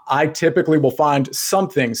I typically will find some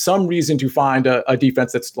reason to find a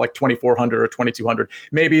defense that's like 2,400 or 2,200.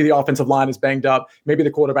 Maybe the offensive line is banged up. Maybe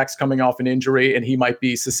the quarterback's coming off an injury and he might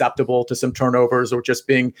be susceptible to some turnovers or just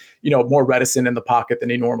being, more reticent in the pocket than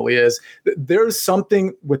he normally is. There's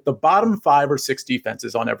something with the bottom 5 or 6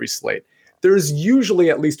 defenses on every slate. There's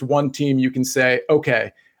usually at least one team you can say,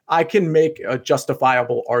 okay, I can make a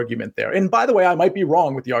justifiable argument there. And by the way, I might be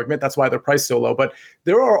wrong with the argument. That's why they're priced so low. But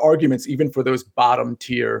there are arguments even for those bottom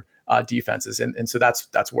tier defenses. And so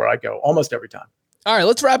that's where I go almost every time. All right,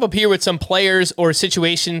 let's wrap up here with some players or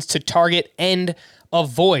situations to target and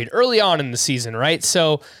avoid early on in the season, right?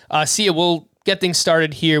 So, Sia, we'll get things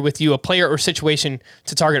started here with you, a player or situation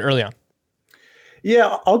to target early on.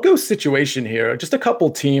 Yeah, I'll go situation here. Just a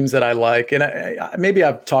couple teams that I like. And maybe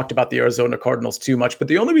I've talked about the Arizona Cardinals too much, but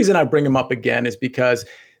the only reason I bring them up again is because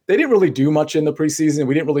they didn't really do much in the preseason.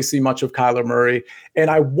 We didn't really see much of Kyler Murray.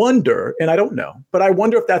 And I wonder, and I don't know, but I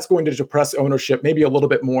wonder if that's going to depress ownership maybe a little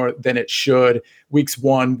bit more than it should weeks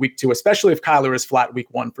 1, week 2, especially if Kyler is flat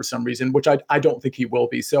week 1 for some reason, which I don't think he will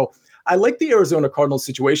be. So I like the Arizona Cardinals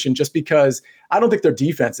situation just because I don't think their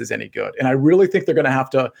defense is any good. And I really think they're going to have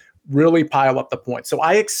to really pile up the points. So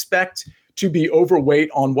I expect to be overweight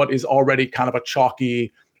on what is already kind of a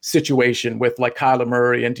chalky situation with like Kyler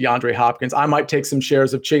Murray and DeAndre Hopkins. I might take some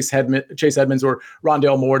shares of Chase Edmonds or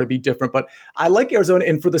Rondale Moore to be different, but I like Arizona.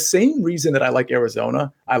 And for the same reason that I like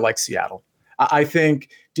Arizona, I like Seattle. I think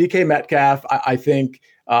DK Metcalf, I think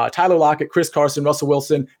Tyler Lockett, Chris Carson, Russell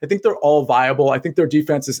Wilson, I think they're all viable. I think their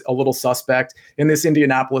defense is a little suspect. In this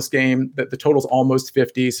Indianapolis game, the total's almost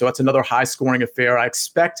 50, so it's another high-scoring affair. I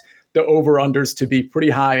expect the over-unders to be pretty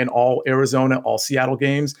high in all Arizona, all Seattle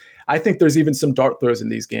games. I think there's even some dart throws in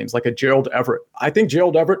these games, like a Gerald Everett. I think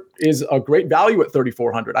Gerald Everett is a great value at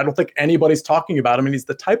 3,400. I don't think anybody's talking about him, and he's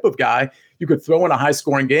the type of guy you could throw in a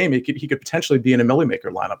high-scoring game. He could potentially be in a Millie Maker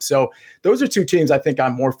lineup. So those are two teams I think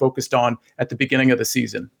I'm more focused on at the beginning of the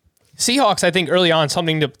season. Seahawks, I think early on,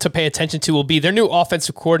 something to pay attention to will be their new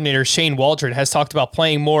offensive coordinator, Shane Waldron, has talked about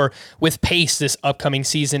playing more with pace this upcoming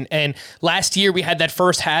season. And last year, we had that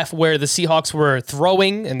first half where the Seahawks were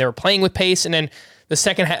throwing and they were playing with pace. And then the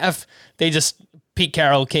second half, Pete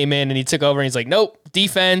Carroll came in and he took over and he's like, nope,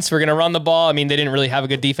 defense, we're going to run the ball. I mean, they didn't really have a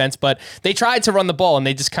good defense, but they tried to run the ball and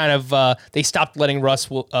they just kind of, they stopped letting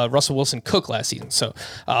Russell Wilson cook last season. So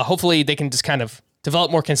hopefully they can just kind of develop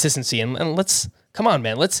more consistency and come on,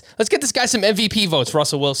 man. Let's get this guy some MVP votes,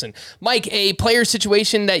 Russell Wilson. Mike, a player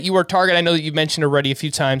situation that you are target. I know that you've mentioned already a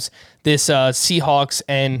few times this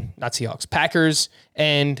Packers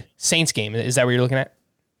and Saints game. Is that what you're looking at?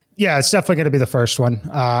 Yeah, it's definitely going to be the first one.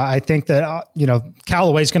 I think that,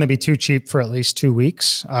 Callaway's going to be too cheap for at least 2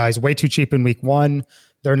 weeks. He's way too cheap in week 1.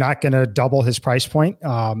 They're not going to double his price point.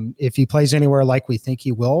 If he plays anywhere like we think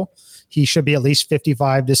he will, he should be at least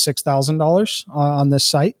 $5,500 to $6,000 on this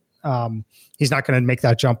site. He's not going to make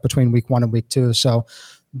that jump between week 1 and week 2. So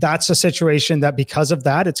that's a situation that because of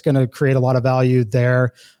that, it's going to create a lot of value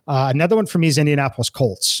there. Another one for me is Indianapolis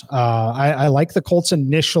Colts. I like the Colts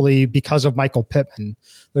initially because of Michael Pittman.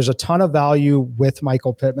 There's a ton of value with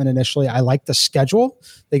Michael Pittman initially. I like the schedule.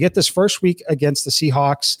 They get this first week against the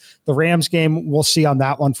Seahawks. The Rams game, we'll see on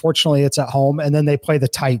that one. Fortunately, it's at home. And then they play the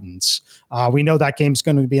Titans. We know that game's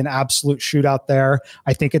going to be an absolute shootout there.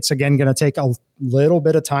 I think it's, again, going to take a little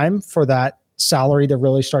bit of time for that salary to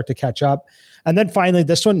really start to catch up. And then finally,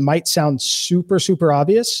 this one might sound super, super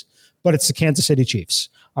obvious, but it's the Kansas City Chiefs.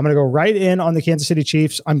 I'm going to go right in on the Kansas City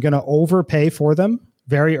Chiefs. I'm going to overpay for them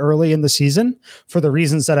very early in the season for the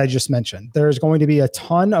reasons that I just mentioned. There's going to be a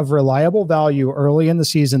ton of reliable value early in the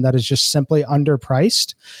season that is just simply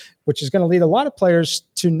underpriced, which is going to lead a lot of players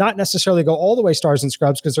to not necessarily go all the way stars and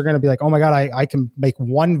scrubs because they're going to be like, oh my God, I can make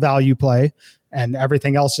one value play and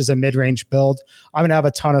everything else is a mid-range build. I'm going to have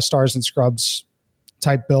a ton of stars and scrubs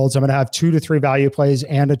type builds. I'm going to have 2 to 3 value plays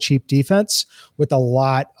and a cheap defense with a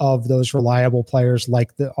lot of those reliable players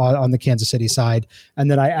like on the Kansas City side. And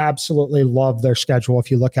then I absolutely love their schedule. If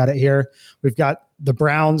you look at it here, we've got the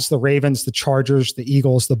Browns, the Ravens, the Chargers, the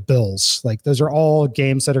Eagles, the Bills. Like those are all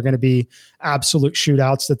games that are going to be absolute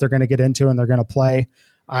shootouts that they're going to get into and they're going to play.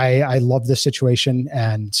 I love this situation.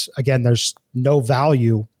 And again, there's no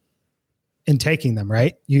value in taking them,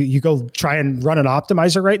 right? You go try and run an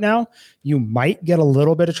optimizer right now. You might get a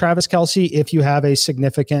little bit of Travis Kelce if you have a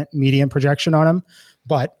significant median projection on him.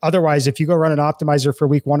 But otherwise, if you go run an optimizer for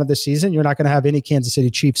week 1 of the season, you're not going to have any Kansas City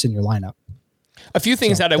Chiefs in your lineup. A few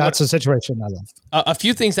things that's a situation I love. A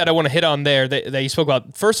few things that I want to hit on there that you spoke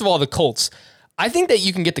about. First of all, the Colts. I think that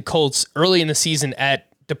you can get the Colts early in the season at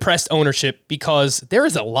depressed ownership because there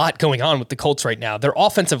is a lot going on with the Colts right now. Their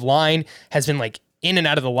offensive line has been like in and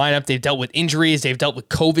out of the lineup. They've dealt with injuries. They've dealt with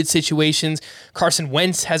COVID situations. Carson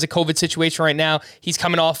Wentz has a COVID situation right now. He's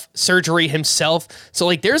coming off surgery himself. So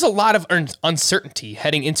like there's a lot of uncertainty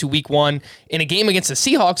heading into week 1 in a game against the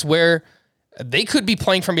Seahawks where they could be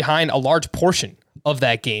playing from behind a large portion of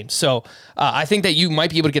that game. So I think that you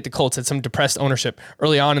might be able to get the Colts at some depressed ownership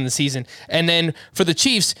early on in the season. And then for the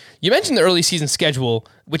Chiefs, you mentioned the early season schedule,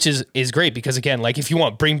 which is great because again, like if you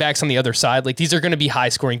want bringbacks on the other side, like these are going to be high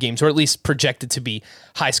scoring games or at least projected to be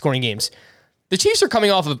high scoring games. The Chiefs are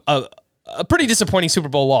coming off of a pretty disappointing Super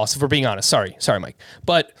Bowl loss, if we're being honest. Sorry, Mike.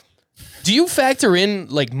 But do you factor in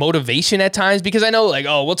like motivation at times? Because I know like,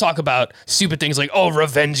 oh, we'll talk about stupid things like, oh,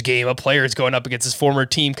 revenge game, a player is going up against his former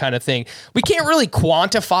team kind of thing. We can't really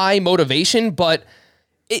quantify motivation, but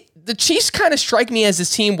the Chiefs kind of strike me as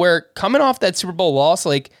this team where coming off that Super Bowl loss,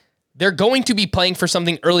 like they're going to be playing for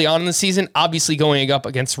something early on in the season, obviously going up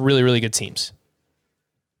against really, really good teams.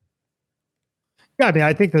 Yeah, I mean,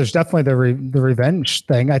 I think there's definitely the revenge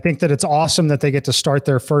thing. I think that it's awesome that they get to start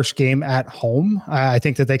their first game at home. I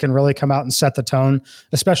think that they can really come out and set the tone,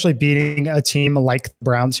 especially beating a team like the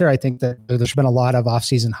Browns here. I think that there's been a lot of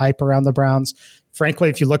offseason hype around the Browns. Frankly,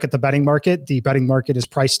 if you look at the betting market is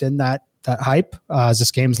priced in that hype as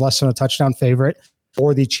this game's less than a touchdown favorite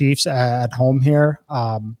for the Chiefs at home here.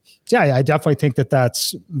 I definitely think that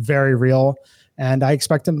that's very real. And I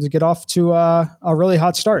expect them to get off to a really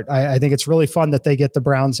hot start. I think it's really fun that they get the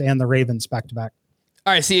Browns and the Ravens back to back.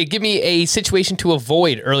 All right, so give me a situation to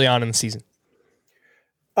avoid early on in the season.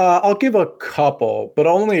 I'll give a couple, but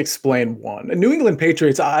I'll only explain one. New England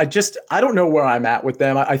Patriots, I don't know where I'm at with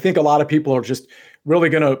them. I think a lot of people are just really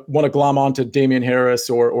going to want to glom onto Damian Harris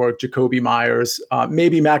or Jacoby Myers,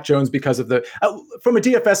 maybe Mac Jones because of from a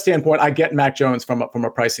DFS standpoint, I get Mac Jones from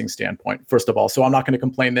a pricing standpoint, first of all. So I'm not going to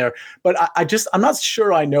complain there, but I'm not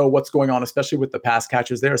sure I know what's going on, especially with the pass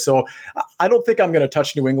catchers there. So I don't think I'm going to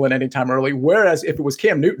touch New England anytime early. Whereas if it was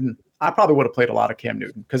Cam Newton, I probably would have played a lot of Cam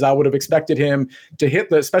Newton because I would have expected him to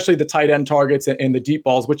hit especially the tight end targets and the deep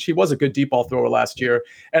balls, which he was a good deep ball thrower last year.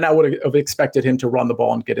 And I would have expected him to run the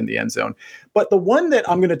ball and get in the end zone. But the one that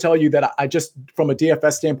I'm going to tell you that I just, from a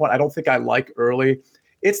DFS standpoint, I don't think I like early,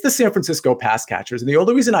 it's the San Francisco pass catchers. And the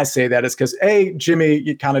only reason I say that is because A, Jimmy,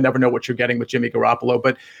 you kind of never know what you're getting with Jimmy Garoppolo,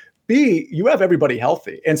 but B, you have everybody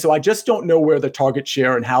healthy. And so I just don't know where the target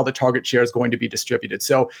share and how the target share is going to be distributed.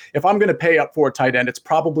 So if I'm going to pay up for a tight end, it's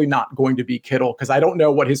probably not going to be Kittle because I don't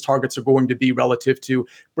know what his targets are going to be relative to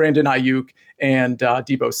Brandon Ayuk and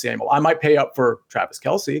Deebo Samuel. I might pay up for Travis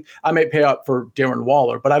Kelce. I may pay up for Darren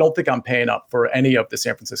Waller, but I don't think I'm paying up for any of the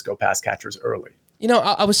San Francisco pass catchers early. You know,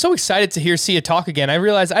 I was so excited to hear Sia talk again. I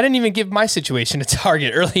realized I didn't even give my situation a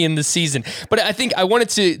target early in the season. But I think I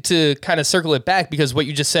wanted to kind of circle it back because what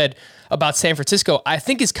you just said about San Francisco, I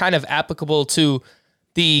think is kind of applicable to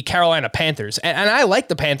the Carolina Panthers. And I like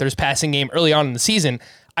the Panthers passing game early on in the season.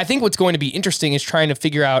 I think what's going to be interesting is trying to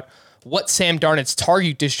figure out what Sam Darnold's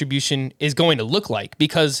target distribution is going to look like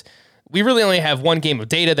because we really only have one game of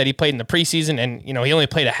data that he played in the preseason, and he only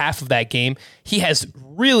played a half of that game. He has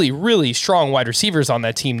really, really strong wide receivers on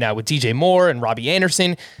that team now with DJ Moore and Robbie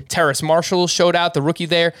Anderson. Terrace Marshall showed out, the rookie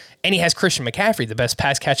there, and he has Christian McCaffrey, the best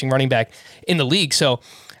pass-catching running back in the league. So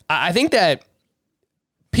I think that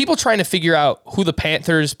people trying to figure out who the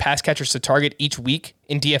Panthers pass catchers to target each week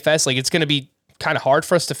in DFS, like it's going to be kind of hard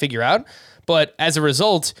for us to figure out. But as a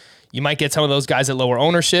result, you might get some of those guys at lower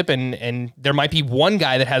ownership, and there might be one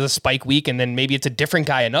guy that has a spike week, and then maybe it's a different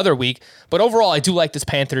guy another week. But overall, I do like this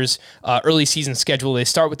Panthers early season schedule. They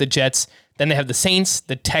start with the Jets, then they have the Saints,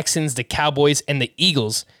 the Texans, the Cowboys, and the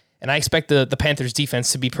Eagles. And I expect the Panthers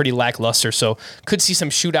defense to be pretty lackluster, so could see some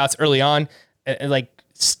shootouts early on.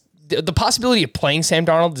 The possibility of playing Sam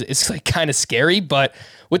Darnold is like kind of scary, but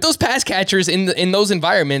with those pass catchers in those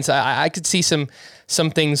environments, I could see some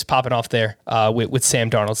things popping off there with Sam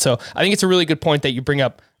Darnold. So I think it's a really good point that you bring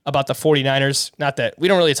up about the 49ers. Not that we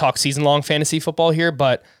don't really talk season-long fantasy football here,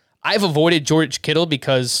 but I've avoided George Kittle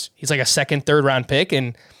because he's like a second, third round pick,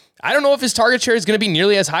 and I don't know if his target share is going to be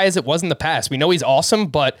nearly as high as it was in the past. We know he's awesome,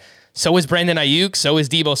 but so is Brandon Ayuk, so is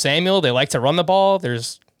Deebo Samuel. They like to run the ball.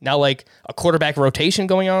 There's now like a quarterback rotation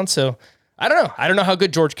going on, so I don't know. I don't know how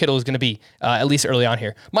good George Kittle is going to be, at least early on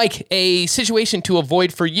here. Mike, a situation to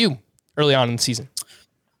avoid for you early on in the season.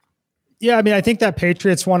 Yeah, I mean, I think that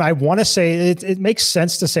Patriots one, I want to say it makes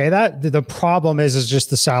sense to say that. The problem is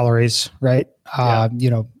just the salaries, right?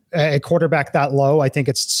 Yeah. a quarterback that low. I think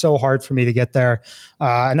it's so hard for me to get there.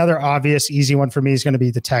 Another obvious, easy one for me is going to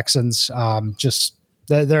be the Texans.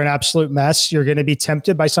 They're an absolute mess. You're going to be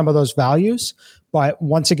tempted by some of those values. But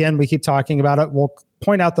once again, we keep talking about it. We'll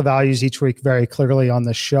point out the values each week very clearly on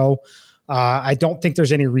this show. I don't think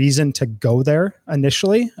there's any reason to go there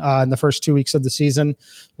initially in the first 2 weeks of the season.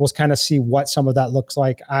 We'll kind of see what some of that looks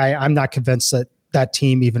like. I'm not convinced that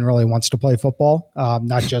team even really wants to play football,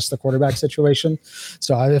 not just the quarterback situation.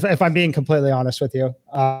 So if I'm being completely honest with you.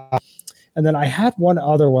 And then I had one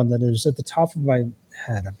other one that is at the top of my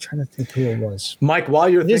head. I'm trying to think who it was. Mike, while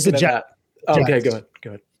you're thinking of that. Okay, go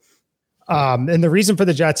ahead. And the reason for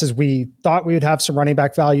the Jets is we thought we would have some running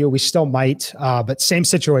back value. We still might, but same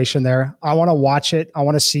situation there. I want to watch it. I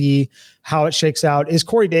want to see how it shakes out. Is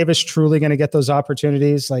Corey Davis truly going to get those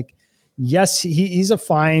opportunities? Like, yes, he's a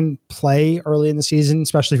fine play early in the season,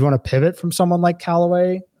 especially if you want to pivot from someone like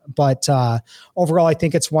Callaway. But overall, I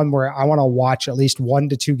think it's one where I want to watch at least 1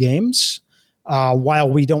 to 2 games while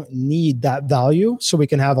we don't need that value, so we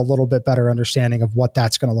can have a little bit better understanding of what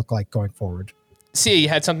that's going to look like going forward. Sia, you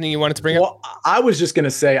had something you wanted to bring up? Well, I was just going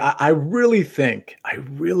to say, I really think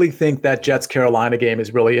that Jets-Carolina game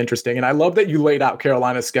is really interesting. And I love that you laid out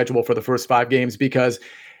Carolina's schedule for the first 5 games because,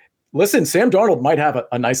 listen, Sam Darnold might have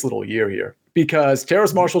a nice little year here because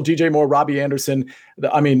Terrace Marshall, DJ Moore, Robbie Anderson,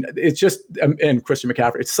 it's just, and Christian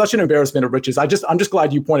McCaffrey, it's such an embarrassment of riches. I'm just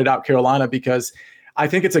glad you pointed out Carolina because I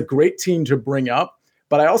think it's a great team to bring up.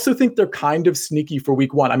 But I also think they're kind of sneaky for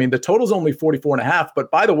week 1. I mean, the total's only 44.5.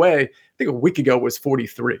 But by the way, I think a week ago was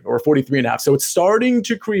 43 or 43.5. So it's starting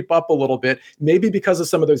to creep up a little bit, maybe because of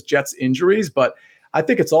some of those Jets injuries. But I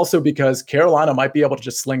think it's also because Carolina might be able to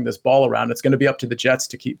just sling this ball around. It's going to be up to the Jets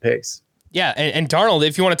to keep pace. Yeah, and Darnold,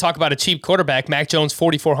 if you want to talk about a cheap quarterback, Mac Jones,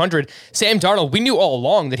 4,400. Sam Darnold, we knew all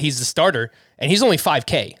along that he's the starter, and he's only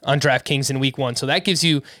 $5K on DraftKings in week 1. So that gives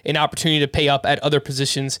you an opportunity to pay up at other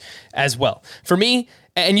positions as well. For me,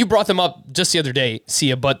 and you brought them up just the other day,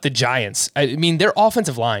 Sia, but the Giants, I mean, their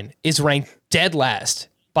offensive line is ranked dead last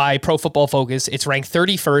by Pro Football Focus. It's ranked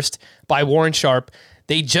 31st by Warren Sharp.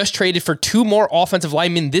 They just traded for 2 more offensive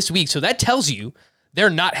linemen this week. So that tells you they're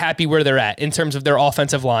not happy where they're at in terms of their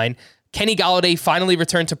offensive line. Kenny Golladay finally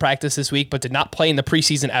returned to practice this week, but did not play in the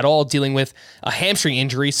preseason at all, dealing with a hamstring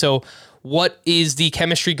injury. So what is the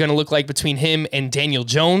chemistry going to look like between him and Daniel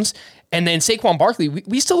Jones? And then Saquon Barkley,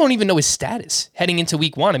 we still don't even know his status heading into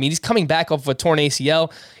week 1. I mean, he's coming back off of a torn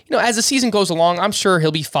ACL. You know, as the season goes along, I'm sure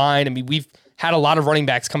he'll be fine. I mean, we've had a lot of running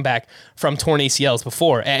backs come back from torn ACLs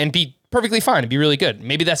before and be perfectly fine and be really good.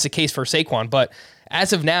 Maybe that's the case for Saquon, but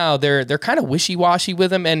as of now, they're kind of wishy-washy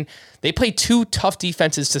with him, and they play 2 tough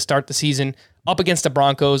defenses to start the season, up against the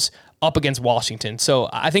Broncos, up against Washington. So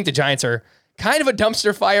I think the Giants are kind of a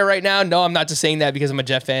dumpster fire right now. No, I'm not just saying that because I'm a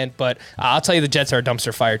Jet fan, but I'll tell you the Jets are a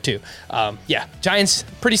dumpster fire too. Giants,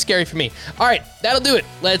 pretty scary for me. All right, that'll do it.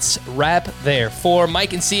 Let's wrap there. For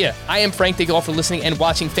Mike and Sia, I am Frank. Thank you all for listening and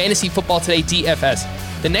watching Fantasy Football Today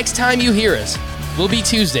DFS. The next time you hear us will be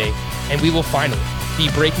Tuesday, and we will finally be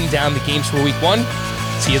breaking down the games for week 1.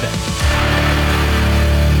 See you then.